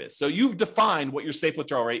withdrawal rate is. So you've defined what your safe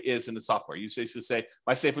withdrawal rate is in the software. You basically say,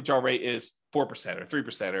 my safe withdrawal rate is 4% or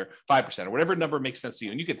 3% or 5% or whatever number makes sense to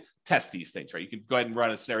you. And you can test these things, right? You can go ahead and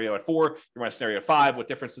run a scenario at 4, you run a scenario at 5. What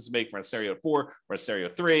difference does it make? Run a scenario at 4, run a scenario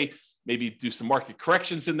at 3, maybe do some market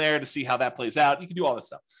corrections in there to see how that plays out. You can do all this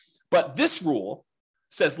stuff. But this rule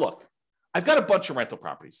says, look, I've got a bunch of rental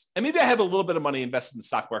properties, and maybe I have a little bit of money invested in the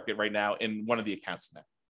stock market right now in one of the accounts in there.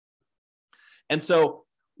 And so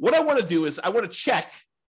what I want to do is I want to check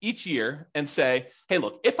each year and say, hey,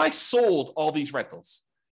 look, if I sold all these rentals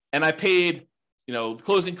and I paid,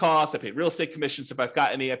 closing costs, I paid real estate commissions if I've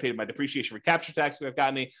got any, I paid my depreciation recapture tax if I've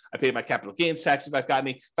got any, I paid my capital gains tax if I've got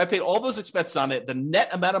any. If I paid all those expenses on it, the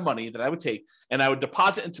net amount of money that I would take and I would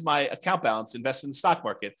deposit into my account balance, invest in the stock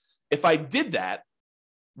market. If I did that,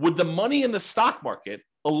 would the money in the stock market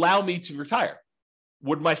allow me to retire?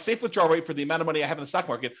 Would my safe withdrawal rate for the amount of money I have in the stock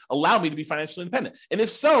market allow me to be financially independent? And if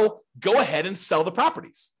so, go ahead and sell the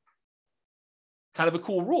properties. Kind of a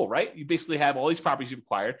cool rule, right? You basically have all these properties you've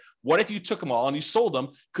acquired. What if you took them all and you sold them?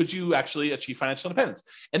 Could you actually achieve financial independence?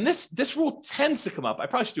 And this rule tends to come up. I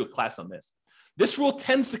probably should do a class on this. This rule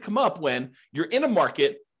tends to come up when you're in a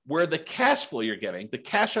market where the cash flow you're getting, the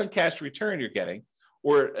cash on cash return you're getting,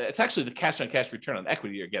 or it's actually the cash on cash return on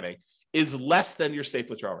equity you're getting, is less than your safe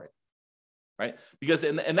withdrawal rate. Right? Because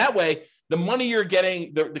in that way, the money you're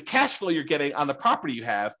getting, the cash flow you're getting on the property you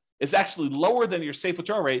have is actually lower than your safe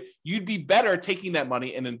withdrawal rate. You'd be better taking that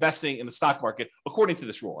money and investing in the stock market according to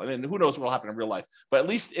this rule. And then who knows what will happen in real life. But at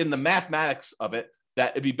least in the mathematics of it,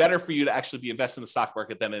 that it'd be better for you to actually be investing in the stock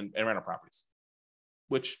market than in rental properties,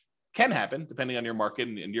 which can happen depending on your market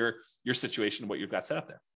and your situation, what you've got set up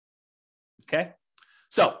there. Okay?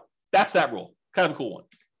 So that's that rule. Kind of a cool one.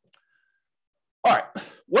 All right.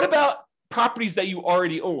 What about properties that you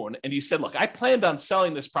already own? And you said, look, I planned on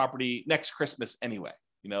selling this property next Christmas anyway.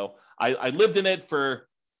 I lived in it for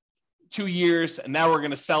 2 years and now we're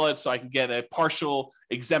going to sell it so I can get a partial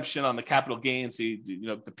exemption on the capital gains.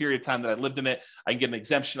 The period of time that I lived in it, I can get an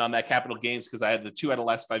exemption on that capital gains because I had the 2 out of the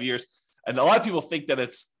last 5 years. And a lot of people think that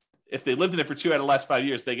if they lived in it for 2 out of the last 5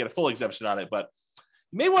 years, they get a full exemption on it. But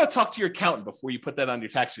you may want to talk to your accountant before you put that on your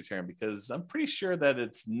tax return, because I'm pretty sure that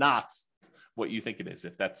it's not what you think it is,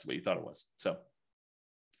 if that's what you thought it was. So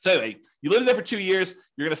anyway, you lived there for 2 years.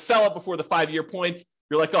 You're going to sell it before the 5-year point.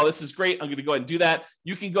 You're like, oh, this is great. I'm going to go ahead and do that.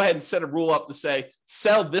 You can go ahead and set a rule up to say,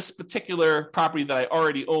 sell this particular property that I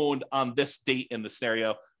already owned on this date in the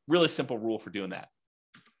scenario. Really simple rule for doing that.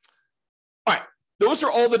 All right. Those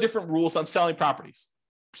are all the different rules on selling properties.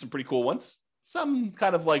 Some pretty cool ones. Some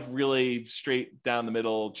kind of like really straight down the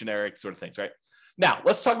middle, generic sort of things, right? Now,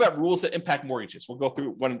 let's talk about rules that impact mortgages. We'll go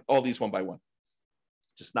through all these one by one.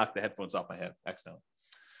 Just knocked the headphones off my head accidentally.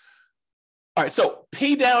 All right, so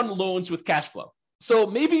pay down loans with cash flow. So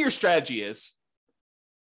maybe your strategy is,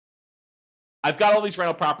 I've got all these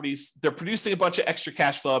rental properties. They're producing a bunch of extra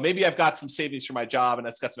cash flow. Maybe I've got some savings from my job and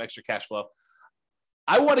that's got some extra cash flow.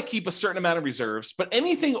 I want to keep a certain amount of reserves, but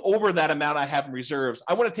anything over that amount I have in reserves,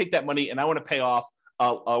 I want to take that money and I want to pay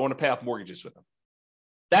off mortgages with them.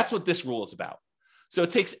 That's what this rule is about. So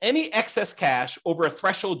it takes any excess cash over a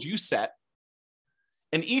threshold you set,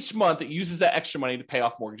 and each month it uses that extra money to pay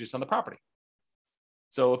off mortgages on the property.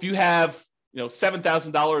 So if you have,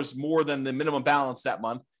 $7,000 more than the minimum balance that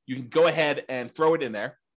month, you can go ahead and throw it in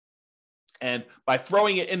there. And by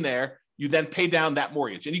throwing it in there, you then pay down that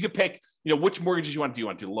mortgage. And you can pick, which mortgages you want to do. You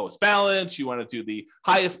want to do the lowest balance, you want to do the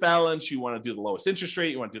highest balance, you want to do the lowest interest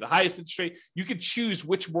rate, you want to do the highest interest rate. You can choose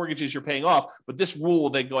which mortgages you're paying off, but this rule will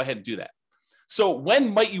then go ahead and do that. So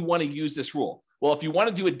when might you want to use this rule? Well, if you want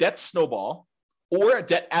to do a debt snowball or a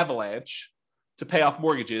debt avalanche to pay off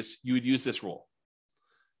mortgages, you would use this rule.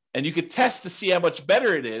 And you could test to see how much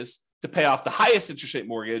better it is to pay off the highest interest rate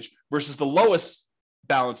mortgage versus the lowest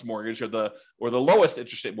balance mortgage or the lowest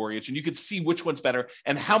interest rate mortgage. And you could see which one's better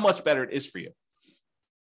and how much better it is for you.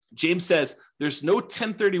 James says there's no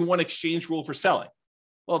 1031 exchange rule for selling.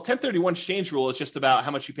 Well, 1031 exchange rule is just about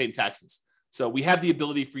how much you pay in taxes. So we have the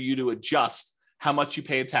ability for you to adjust how much you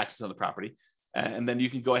pay in taxes on the property. And then you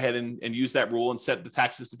can go ahead and use that rule and set the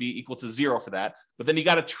taxes to be equal to 0 for that. But then you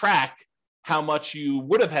got to track how much you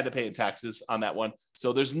would have had to pay in taxes on that one.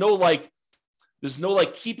 So there's no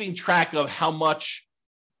keeping track of how much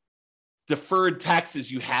deferred taxes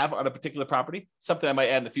you have on a particular property, something I might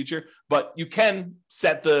add in the future, but you can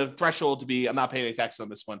set the threshold to be, I'm not paying any taxes on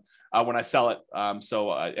this one when I sell it.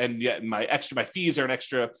 And yet my fees are an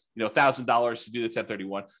extra, $1,000 to do the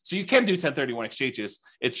 1031. So you can do 1031 exchanges.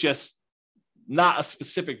 It's just not a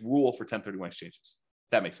specific rule for 1031 exchanges.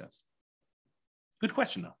 If that makes sense. Good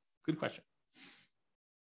question though. Good question.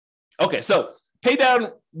 Okay. So pay down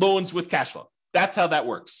loans with cash flow. That's how that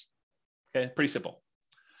works. Okay. Pretty simple.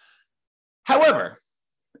 However,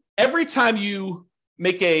 every time you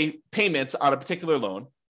make a payment on a particular loan,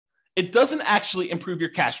 it doesn't actually improve your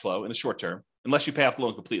cash flow in the short term, unless you pay off the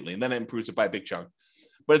loan completely, and then it improves it by a big chunk.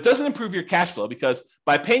 But it doesn't improve your cash flow because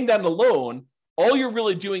by paying down the loan, all you're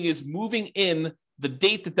really doing is moving in the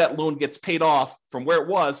date that loan gets paid off from where it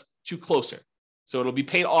was to closer. So it'll be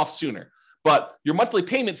paid off sooner, but your monthly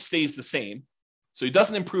payment stays the same. So it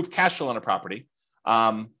doesn't improve cash flow on a property.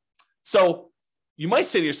 So you might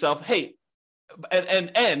say to yourself, hey,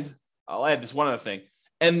 and I'll add this one other thing.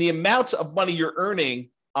 And the amount of money you're earning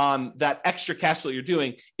on that extra cash flow you're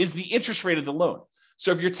doing is the interest rate of the loan.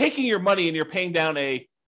 So if you're taking your money and you're paying down a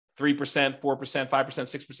 3%, 4%, 5%,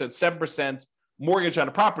 6%, 7% mortgage on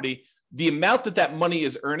a property, the amount that money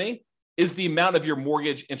is earning is the amount of your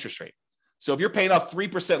mortgage interest rate. So if you're paying off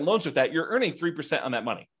 3% loans with that, you're earning 3% on that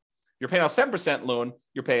money. You're paying off 7% loan,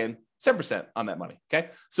 you're paying 7% on that money. Okay.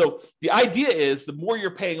 So the idea is the more you're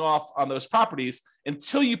paying off on those properties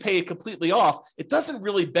until you pay it completely off, it doesn't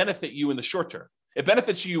really benefit you in the short term. It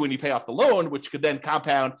benefits you when you pay off the loan, which could then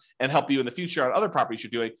compound and help you in the future on other properties you're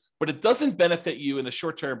doing, but it doesn't benefit you in the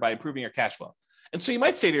short term by improving your cash flow. And so you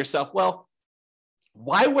might say to yourself, well,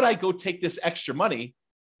 why would I go take this extra money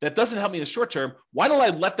that doesn't help me in the short term? Why don't I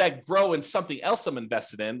let that grow in something else I'm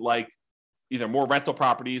invested in, like either more rental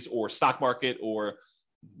properties or stock market or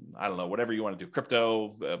I don't know, whatever you want to do,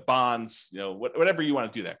 crypto, bonds, whatever you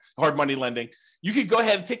want to do there, hard money lending. You could go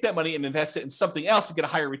ahead and take that money and invest it in something else and get a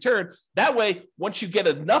higher return. That way, once you get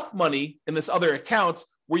enough money in this other account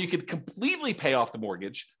where you could completely pay off the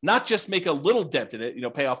mortgage, not just make a little dent in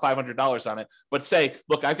it, pay off $500 on it, but say,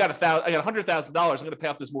 look, I got $100,000. I'm going to pay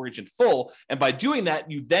off this mortgage in full. And by doing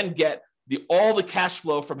that, you then get all the cash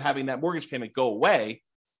flow from having that mortgage payment go away.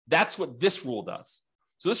 That's what this rule does.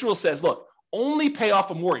 So this rule says, look, only pay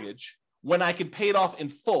off a mortgage when I can pay it off in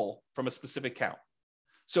full from a specific account.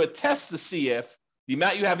 So it tests to see if the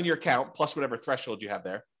amount you have in your account plus whatever threshold you have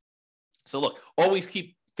there. So look, always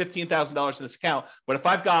keep $15,000 in this account, but if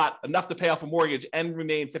I've got enough to pay off a mortgage and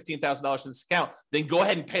remain $15,000 in this account, then go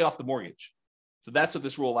ahead and pay off the mortgage. So that's what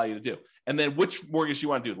this rule allows you to do. And then which mortgage you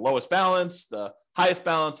want to do, the lowest balance, the highest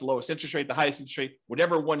balance, the lowest interest rate, the highest interest rate,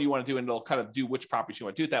 whatever one you want to do, and it'll kind of do which properties you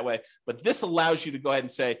want to do it that way. But this allows you to go ahead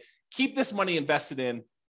and say, keep this money invested in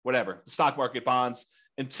whatever, the stock market, bonds,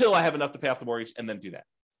 until I have enough to pay off the mortgage, and then do that.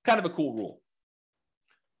 Kind of a cool rule.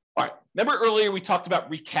 All right. Remember earlier we talked about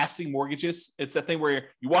recasting mortgages? It's that thing where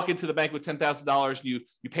you walk into the bank with $10,000, you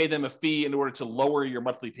pay them a fee in order to lower your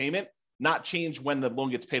monthly payment, not change when the loan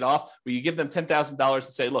gets paid off, but you give them $10,000 to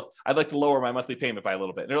say, look, I'd like to lower my monthly payment by a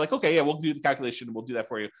little bit. And they're like, okay, yeah, we'll do the calculation and we'll do that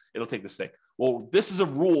for you. It'll take this thing. Well, this is a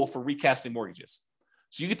rule for recasting mortgages.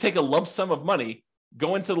 So you could take a lump sum of money,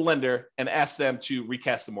 go into the lender and ask them to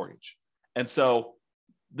recast the mortgage. And so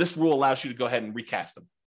this rule allows you to go ahead and recast them.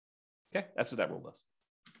 Okay, that's what that rule does.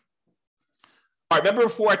 All right, remember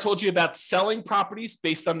before I told you about selling properties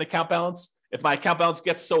based on the account balance? If my account balance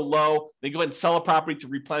gets so low, then go ahead and sell a property to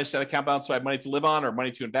replenish that account balance so I have money to live on or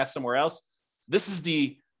money to invest somewhere else. This is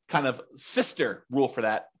the kind of sister rule for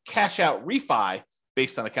that, cash out refi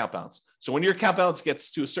based on account balance. So when your account balance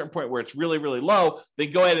gets to a certain point where it's really, really low,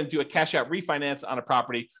 then go ahead and do a cash out refinance on a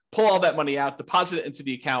property, pull all that money out, deposit it into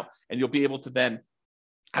the account, and you'll be able to then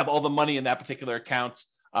have all the money in that particular account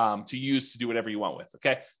to use to do whatever you want with.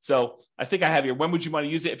 Okay. So I think I have here, when would you want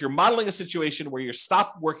to use it? If you're modeling a situation where you're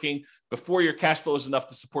stopped working before your cash flow is enough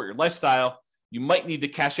to support your lifestyle, you might need to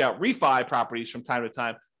cash out refi properties from time to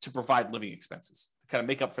time to provide living expenses to kind of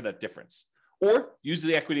make up for that difference. Or use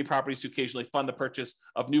the equity properties to occasionally fund the purchase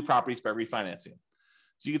of new properties by refinancing.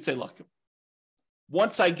 So you could say, look,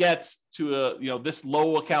 once I get to this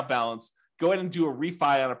low account balance, go ahead and do a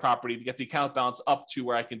refi on a property to get the account balance up to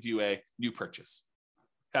where I can do a new purchase.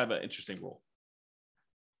 Kind of an interesting rule.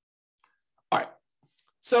 All right.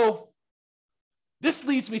 So this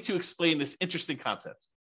leads me to explain this interesting concept.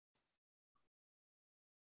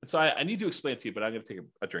 And so I need to explain it to you, but I'm going to take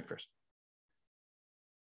a drink first.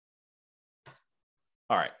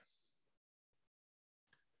 All right.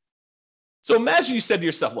 So imagine you said to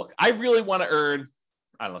yourself, look, I really want to earn,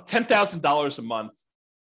 $10,000 a month.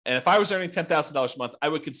 And if I was earning $10,000 a month, I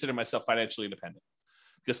would consider myself financially independent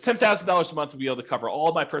because $10,000 a month would be able to cover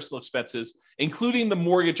all my personal expenses, including the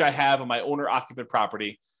mortgage I have on my owner occupant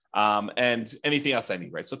property and anything else I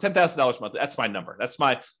need, right? So $10,000 a month, that's my number. That's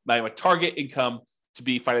my target income to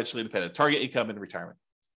be financially independent, target income in retirement.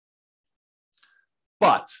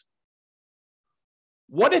 But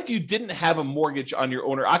what if you didn't have a mortgage on your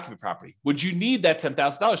owner occupant property? Would you need that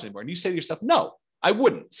 $10,000 anymore? And you say to yourself, no, I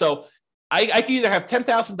wouldn't. So I can either have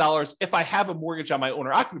 $10,000 if I have a mortgage on my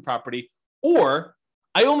owner occupant property, or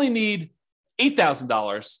I only need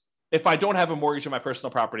 $8,000 if I don't have a mortgage on my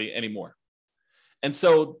personal property anymore. And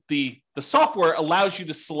so the software allows you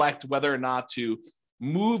to select whether or not to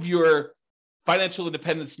move your financial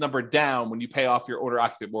independence number down when you pay off your owner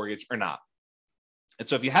occupant mortgage or not. And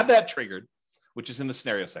so if you have that triggered, which is in the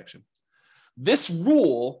scenario section, this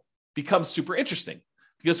rule becomes super interesting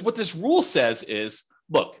because what this rule says is,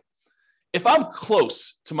 look, if I'm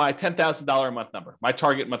close to my $10,000 a month number, my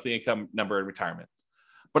target monthly income number in retirement,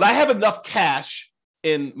 but I have enough cash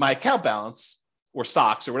in my account balance or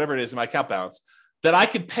stocks or whatever it is in my account balance that I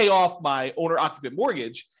could pay off my owner occupant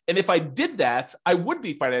mortgage. And if I did that, I would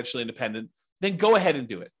be financially independent, then go ahead and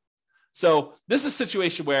do it. So this is a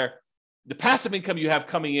situation where the passive income you have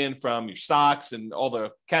coming in from your stocks and all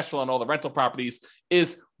the cash flow on all the rental properties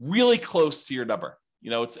is really close to your number.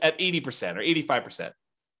 It's at 80% or 85%.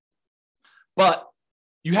 But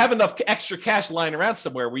you have enough extra cash lying around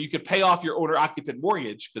somewhere where you could pay off your owner occupant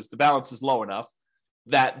mortgage because the balance is low enough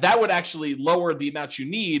that would actually lower the amount you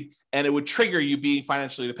need and it would trigger you being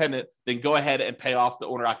financially independent. Then go ahead and pay off the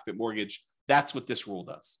owner occupant mortgage. That's what this rule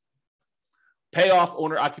does. Pay off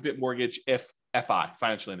owner occupant mortgage if FI,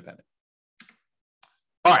 financially independent.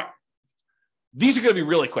 All right. These are going to be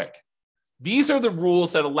really quick. These are the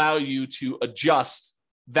rules that allow you to adjust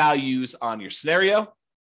values on your scenario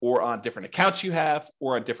or on different accounts you have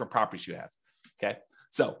or on different properties you have. Okay.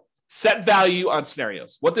 So set value on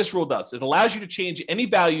scenarios. What this rule does, it allows you to change any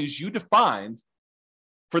values you defined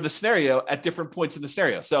for the scenario at different points in the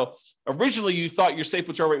scenario. So originally you thought your safe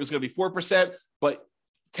withdrawal rate was going to be 4%, but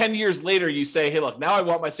 10 years later you say, hey, look, now I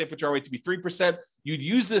want my safe withdrawal rate to be 3%. You'd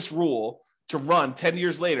use this rule to run 10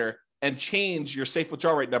 years later and change your safe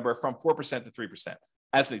withdrawal rate number from 4% to 3%,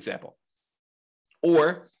 as an example.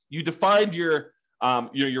 Or you defined your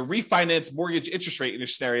refinance mortgage interest rate in your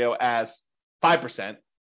scenario as 5%,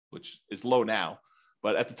 which is low now,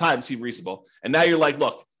 but at the time seemed reasonable. And now you're like,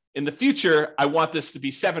 look, in the future, I want this to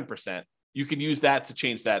be 7%. You can use that to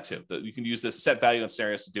change that too. You can use this set value on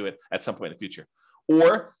scenarios to do it at some point in the future.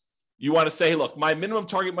 Or you want to say, look, my minimum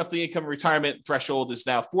target monthly income retirement threshold is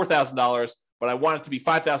now $4,000, but I want it to be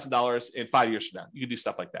 $5,000 in 5 years from now. You can do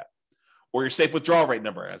stuff like that. Or your safe withdrawal rate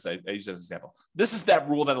number, as I use as an example. This is that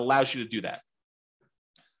rule that allows you to do that.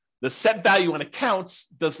 The set value on accounts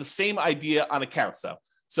does the same idea on accounts, though.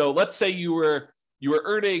 So let's say you were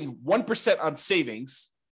earning 1% on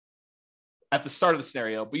savings at the start of the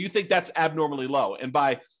scenario, but you think that's abnormally low. And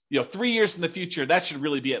by 3 years in the future, that should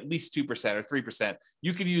really be at least 2% or 3%.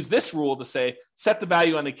 You could use this rule to say, set the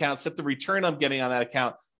value on the account, set the return I'm getting on that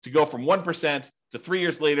account to go from 1% to 3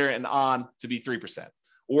 years later and on to be 3%.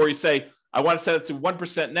 Or you say, I want to set it to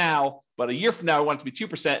 1% now, but a year from now, I want it to be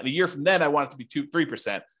 2%. And a year from then, I want it to be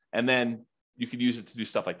 3%. And then you could use it to do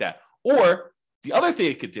stuff like that. Or the other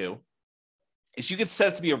thing it could do is you could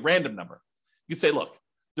set it to be a random number. You could say, look,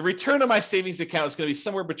 the return on my savings account is going to be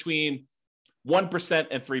somewhere between 1%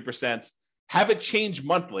 and 3%. Have it change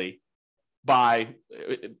monthly by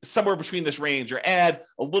somewhere between this range, or add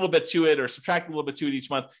a little bit to it or subtract a little bit to it each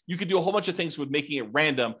month. You could do a whole bunch of things with making it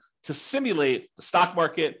random to simulate the stock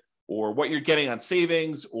market or what you're getting on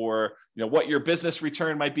savings, or what your business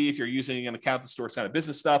return might be if you're using an account to store kind of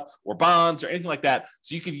business stuff or bonds or anything like that.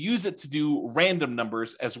 So you can use it to do random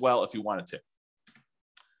numbers as well if you wanted to.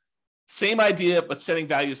 Same idea, but setting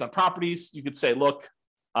values on properties. You could say, look,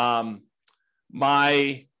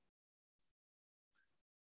 my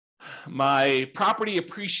property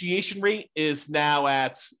appreciation rate is now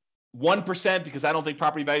at 1% because I don't think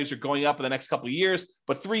property values are going up in the next couple of years.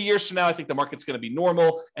 But 3 years from now, I think the market's going to be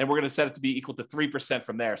normal, and we're going to set it to be equal to 3%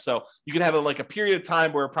 from there. So you can have a period of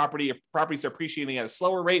time where properties are appreciating at a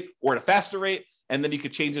slower rate or at a faster rate, and then you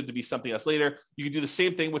could change it to be something else later. You could do the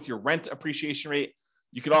same thing with your rent appreciation rate.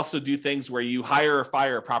 You could also do things where you hire or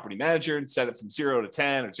fire a property manager and set it from 0 to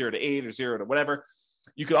 10 or 0 to 8 or 0 to whatever.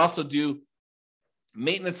 You could also do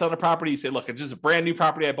maintenance on a property. You say, look, it's just a brand new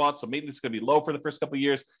property I bought, so maintenance is going to be low for the first couple of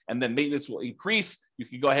years, and then maintenance will increase. You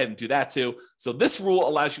can go ahead and do that too. So this rule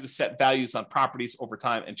allows you to set values on properties over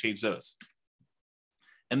time and change those.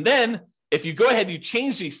 And then if you go ahead and you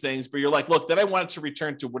change these things, but you're like, look, then I want it to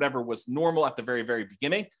return to whatever was normal at the very, very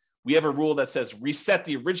beginning, we have a rule that says reset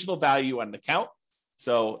the original value on an account.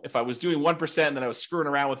 So if I was doing 1% and then I was screwing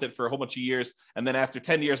around with it for a whole bunch of years, and then after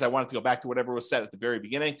 10 years, I wanted to go back to whatever was set at the very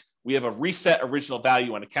beginning, we have a reset original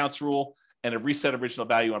value on accounts rule and a reset original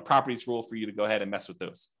value on properties rule for you to go ahead and mess with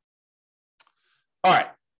those. All right.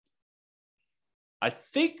 I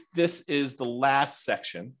think this is the last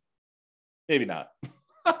section. Maybe not.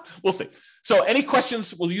 We'll see. So any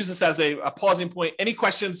questions? We'll use this as a pausing point. Any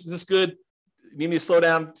questions? Is this good? You need me to slow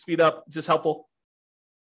down, speed up? Is this helpful?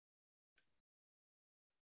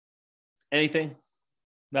 Anything?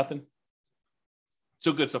 Nothing?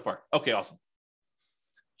 So good so far. Okay, awesome.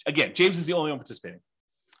 Again, James is the only one participating.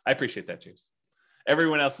 I appreciate that, James.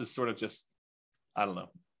 Everyone else is sort of just, I don't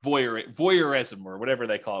know, voyeurism or whatever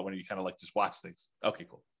they call it when you kind of just watch things. Okay,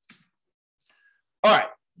 cool. All right.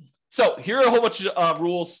 So here are a whole bunch of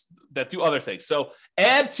rules that do other things. So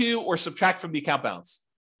add to or subtract from the account balance.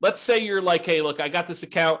 Let's say you're like, hey, look, I got this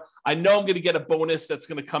account. I know I'm going to get a bonus that's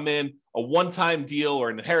going to come in, a one-time deal or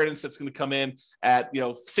an inheritance that's going to come in at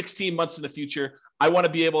 16 months in the future. I want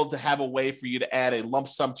to be able to have a way for you to add a lump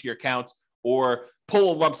sum to your account or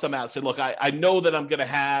pull a lump sum out and say, look, I know that I'm going to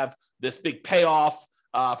have this big payoff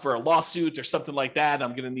for a lawsuit or something like that.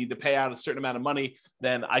 I'm going to need to pay out a certain amount of money.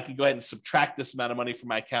 Then I can go ahead and subtract this amount of money from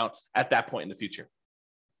my account at that point in the future.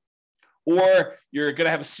 Or you're going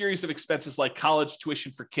to have a series of expenses like college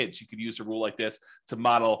tuition for kids. You could use a rule like this to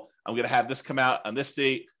model, I'm going to have this come out on this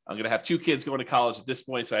date. I'm going to have 2 kids going to college at this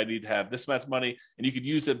point, so I need to have this much money. And you could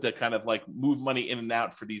use them to kind of move money in and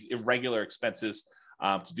out for these irregular expenses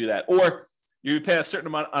to do that. Or you pay a certain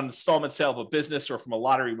amount on installment sale of a business or from a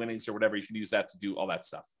lottery winnings or whatever. You can use that to do all that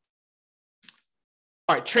stuff.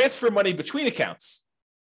 All right, transfer money between accounts.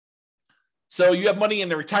 So you have money in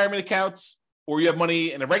the retirement accounts, or you have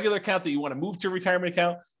money in a regular account that you want to move to a retirement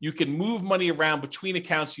account. You can move money around between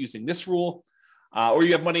accounts using this rule. Or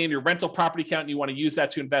you have money in your rental property account and you want to use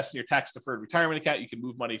that to invest in your tax-deferred retirement account. You can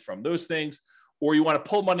move money from those things. Or you want to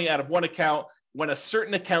pull money out of one account when a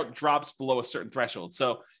certain account drops below a certain threshold.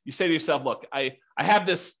 So you say to yourself, look, I have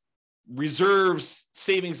this reserves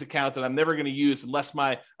savings account that I'm never going to use unless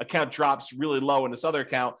my account drops really low in this other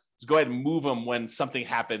account. So go ahead and move them when something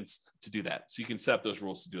happens to do that. So you can set up those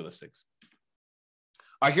rules to do those things.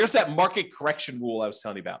 All right, here's that market correction rule I was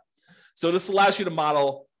telling you about. So this allows you to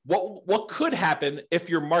model what could happen if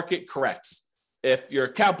your market corrects. If your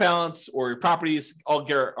account balance or your properties all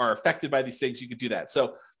are affected by these things, you could do that.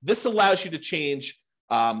 So this allows you to change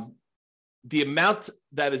the amount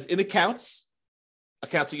that is in accounts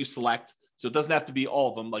that you select. So it doesn't have to be all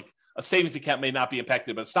of them. Like a savings account may not be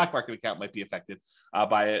affected, but a stock market account might be affected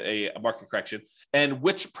by a market correction. And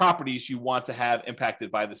which properties you want to have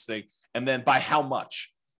impacted by this thing, and then by how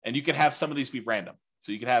much. And you can have some of these be random.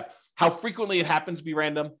 So you can have how frequently it happens to be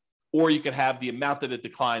random, or you can have the amount that it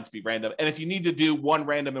declines be random. And if you need to do one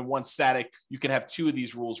random and one static, you can have 2 of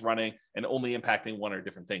these rules running and only impacting one or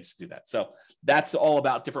different things to do that. So that's all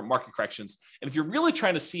about different market corrections. And if you're really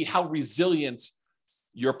trying to see how resilient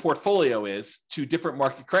your portfolio is to different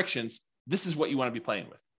market corrections, this is what you want to be playing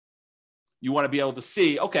with. You want to be able to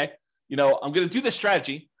see, okay, I'm going to do this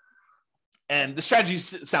strategy. And the strategy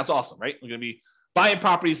sounds awesome, right? I'm going to be buying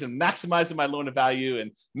properties and maximizing my loan to value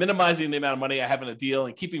and minimizing the amount of money I have in a deal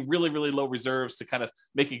and keeping really, really low reserves to kind of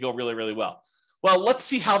make it go really, really well. Well, let's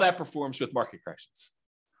see how that performs with market corrections.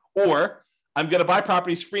 Or I'm going to buy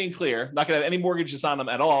properties free and clear, not going to have any mortgages on them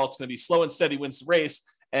at all. It's going to be slow and steady wins the race.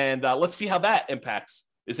 And let's see how that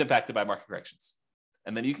is impacted by market corrections.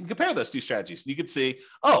 And then you can compare those 2 strategies. You can see,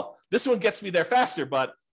 oh, this one gets me there faster,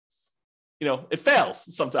 but it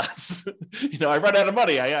fails sometimes. I run out of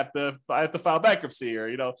money. I have to file bankruptcy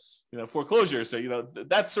or, foreclosure. So,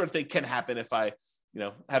 that sort of thing can happen if I,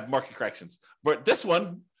 have market corrections. But this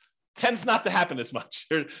one, tends not to happen as much,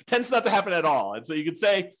 or tends not to happen at all. And so you could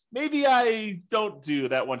say, maybe I don't do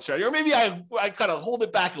that one strategy, or maybe I kind of hold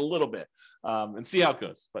it back a little bit and see how it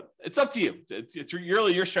goes. But it's up to you. It's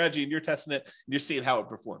really your strategy, and you're testing it, and you're seeing how it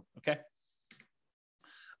performs. Okay.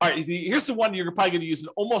 All right, here's the one you're probably going to use in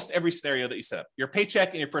almost every scenario that you set up: your paycheck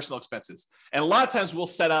and your personal expenses. And a lot of times we'll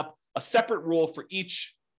set up a separate rule for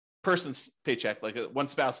each person's paycheck, like one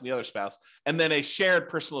spouse and the other spouse, and then a shared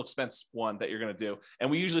personal expense one that you're going to do. And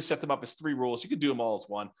we usually set them up as 3 rules. You could do them all as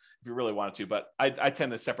one if you really wanted to, but I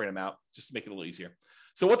tend to separate them out just to make it a little easier.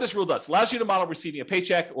 So what this rule does, allows you to model receiving a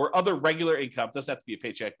paycheck or other regular income. It doesn't have to be a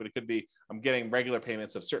paycheck, but it could be, I'm getting regular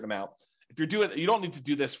payments of a certain amount. If you're doing, you don't need to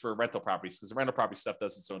do this for rental properties because the rental property stuff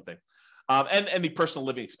does its own thing. And the personal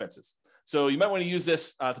living expenses. So you might want to use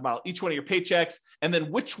this to model each one of your paychecks, and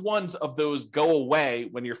then which ones of those go away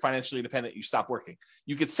when you're financially independent, you stop working.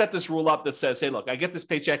 You could set this rule up that says, hey, look, I get this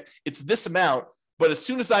paycheck, it's this amount, but as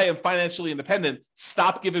soon as I am financially independent,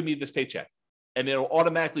 stop giving me this paycheck. And it'll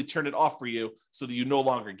automatically turn it off for you so that you no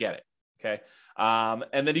longer get it, okay?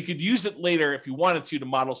 And then you could use it later if you wanted to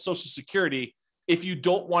model Social Security if you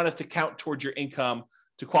don't want it to count towards your income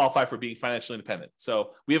to qualify for being financially independent.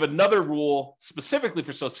 So we have another rule specifically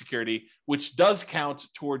for Social Security, which does count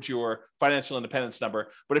towards your financial independence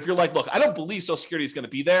number. But if you're like, look, I don't believe Social Security is going to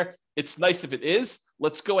be there, it's nice if it is.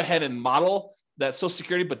 Let's go ahead and model that Social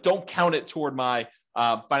Security, but don't count it toward my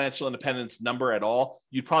financial independence number at all.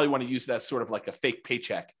 You'd probably want to use that sort of like a fake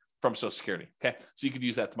paycheck from Social Security. Okay. So you could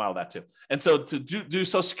use that to model that too. And so to do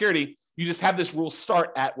Social Security, you just have this rule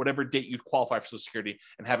start at whatever date you'd qualify for Social Security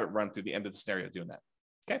and have it run through the end of the scenario doing that.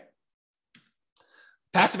 Okay.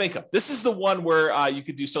 Passive income. This is the one where you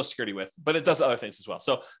could do Social Security with, but it does other things as well.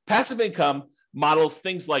 So passive income models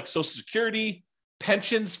things like Social Security,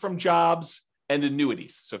 pensions from jobs, and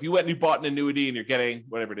annuities. So if you went and you bought an annuity and you're getting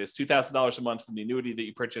whatever it is, $2,000 a month from the annuity that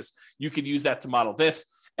you purchased, you could use that to model this.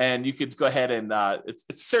 And you could go ahead and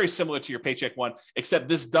it's very similar to your paycheck one, except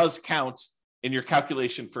this does count in your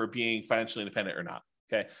calculation for being financially independent or not.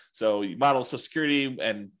 Okay, so you model Social Security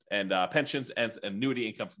and pensions and annuity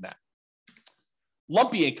income from that.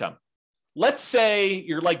 Lumpy income. Let's say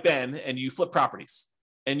you're like Ben and you flip properties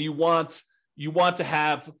and you want to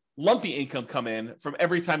have lumpy income come in from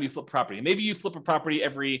every time you flip property. Maybe you flip a property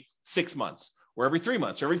every 6 months or every 3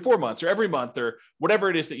 months or every 4 months or every month or whatever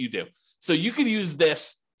it is that you do. So you can use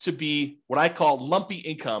this to be what I call lumpy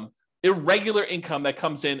income, irregular income that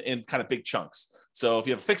comes in kind of big chunks. So if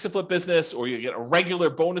you have a fix and flip business, or you get regular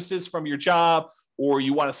bonuses from your job, or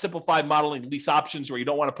you want to simplify modeling lease options where you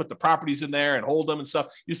don't want to put the properties in there and hold them and stuff,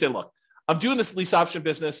 you say, look, I'm doing this lease option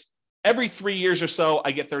business. Every 3 years or so,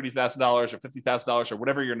 I get $30,000 or $50,000 or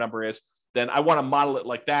whatever your number is. Then I want to model it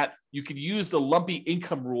like that. You could use the lumpy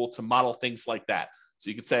income rule to model things like that. So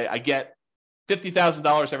you could say, I get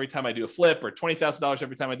 $50,000 every time I do a flip, or $20,000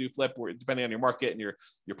 every time I do a flip, or depending on your market and your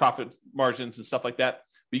profit margins and stuff like that.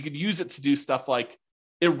 But you could use it to do stuff like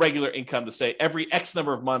irregular income to say every X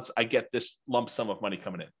number of months, I get this lump sum of money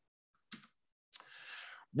coming in.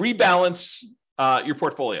 Rebalance your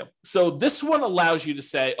portfolio. So this one allows you to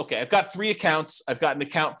say, okay, I've got 3 accounts. I've got an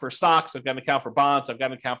account for stocks. I've got an account for bonds. I've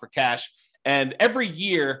got an account for cash. And every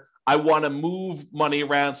year I want to move money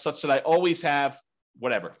around such that I always have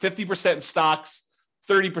whatever, 50% in stocks,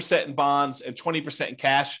 30% in bonds, and 20% in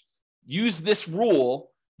cash. Use this rule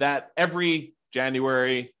that every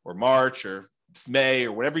January or March or May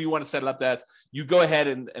or whatever you want to set it up as, you go ahead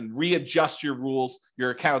and readjust your rules, your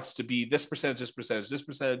accounts to be this percentage, this percentage, this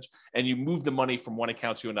percentage, and you move the money from one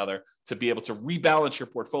account to another to be able to rebalance your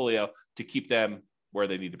portfolio to keep them where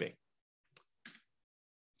they need to be.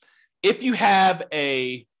 If you have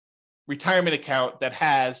a retirement account that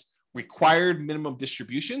has required minimum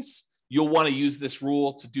distributions, you'll want to use this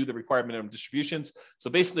rule to do the required minimum distributions. So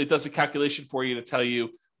basically, it does a calculation for you to tell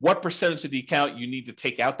you what percentage of the account you need to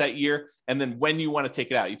take out that year, and then when you want to take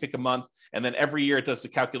it out. You pick a month, and then every year it does the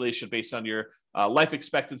calculation based on your life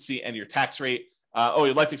expectancy and your tax rate.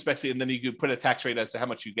 Your life expectancy, and then you could put a tax rate as to how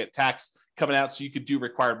much you get taxed coming out, so you could do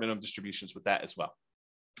required minimum distributions with that as well.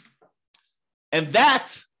 And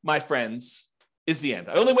that, my friends, is the end.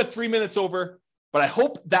 I only went 3 minutes over, but I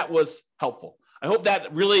hope that was helpful. I hope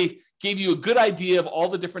that really gave you a good idea of all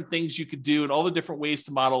the different things you could do and all the different ways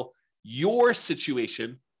to model your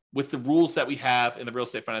situation with the rules that we have in the Real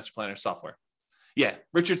Estate Financial Planner software. Yeah,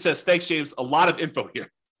 Richard says, thanks, James. A lot of info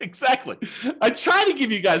here. Exactly. I try to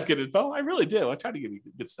give you guys good info. I really do. I try to give you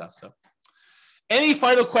good stuff. So, any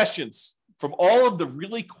final questions from all of the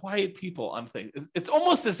really quiet people on things? It's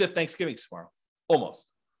almost as if Thanksgiving's tomorrow. Almost.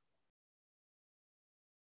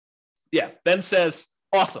 Yeah, Ben says,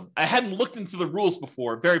 awesome. I hadn't looked into the rules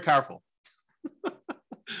before. Very powerful.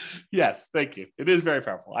 Yes, thank you. It is very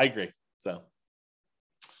powerful. I agree. So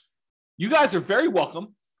you guys are very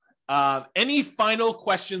welcome. Any final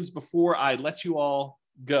questions before I let you all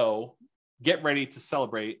go? Get ready to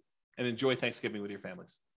celebrate and enjoy Thanksgiving with your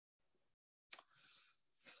families.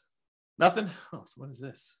 Nothing? Oh, so what is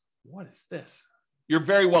this? What is this? You're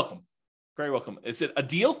very welcome. Very welcome. Is it a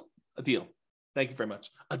deal? A deal. Thank you very much.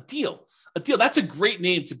 A deal. A deal. That's a great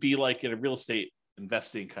name to be like in a real estate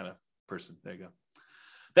investing kind of person. There you go.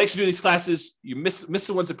 Thanks for doing these classes. You miss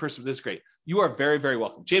the ones in person, but this is great. You are very, very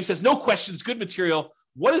welcome. James says, no questions, good material.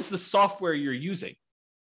 What is the software you're using?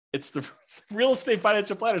 It's the Real Estate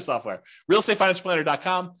Financial Planner software,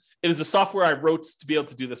 realestatefinancialplanner.com. It is the software I wrote to be able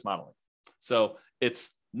to do this modeling. So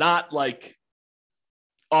it's not like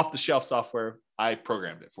off-the-shelf software. I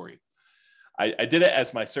programmed it for you. I did it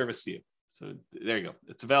as my service to you. So there you go.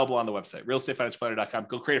 It's available on the website, realestatefinancialplanner.com.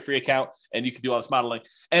 Go create a free account and you can do all this modeling.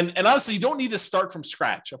 And honestly, you don't need to start from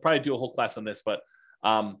scratch. I'll probably do a whole class on this, but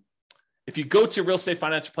if you go to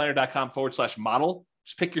realestatefinancialplanner.com/model,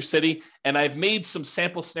 just pick your city. And I've made some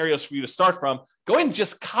sample scenarios for you to start from. Go ahead and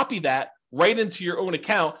just copy that right into your own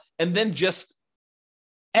account and then just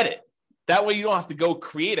edit. That way you don't have to go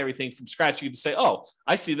create everything from scratch. You can say, oh,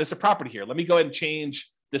 I see there's a property here. Let me go ahead and change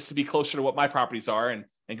this to be closer to what my properties are and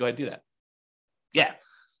go ahead and do that. Yeah.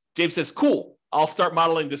 James says, cool. I'll start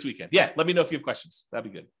modeling this weekend. Yeah. Let me know if you have questions.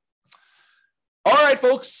 That'd be good. All right,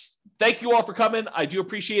 folks. Thank you all for coming. I do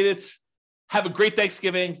appreciate it. Have a great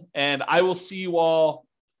Thanksgiving, and I will see you all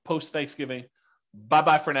post-Thanksgiving.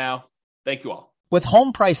 Bye-bye for now. Thank you all. With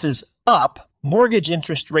home prices up, mortgage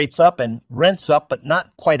interest rates up, and rents up, but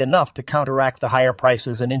not quite enough to counteract the higher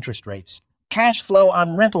prices and interest rates, cash flow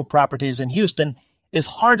on rental properties in Houston is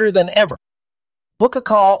harder than ever. Book a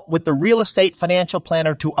call with the Real Estate Financial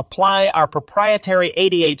Planner to apply our proprietary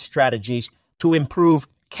 88 strategies to improve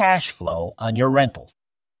cash flow on your rentals.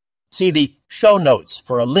 See the show notes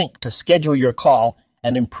for a link to schedule your call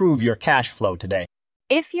and improve your cash flow today.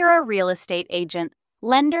 If you're a real estate agent,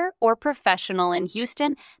 lender, or professional in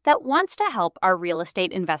Houston that wants to help our real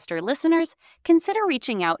estate investor listeners, consider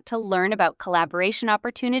reaching out to learn about collaboration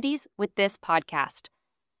opportunities with this podcast.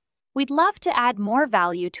 We'd love to add more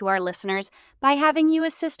value to our listeners by having you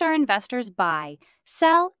assist our investors buy,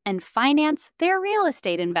 sell, and finance their real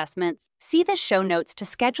estate investments. See the show notes to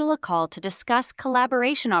schedule a call to discuss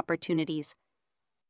collaboration opportunities.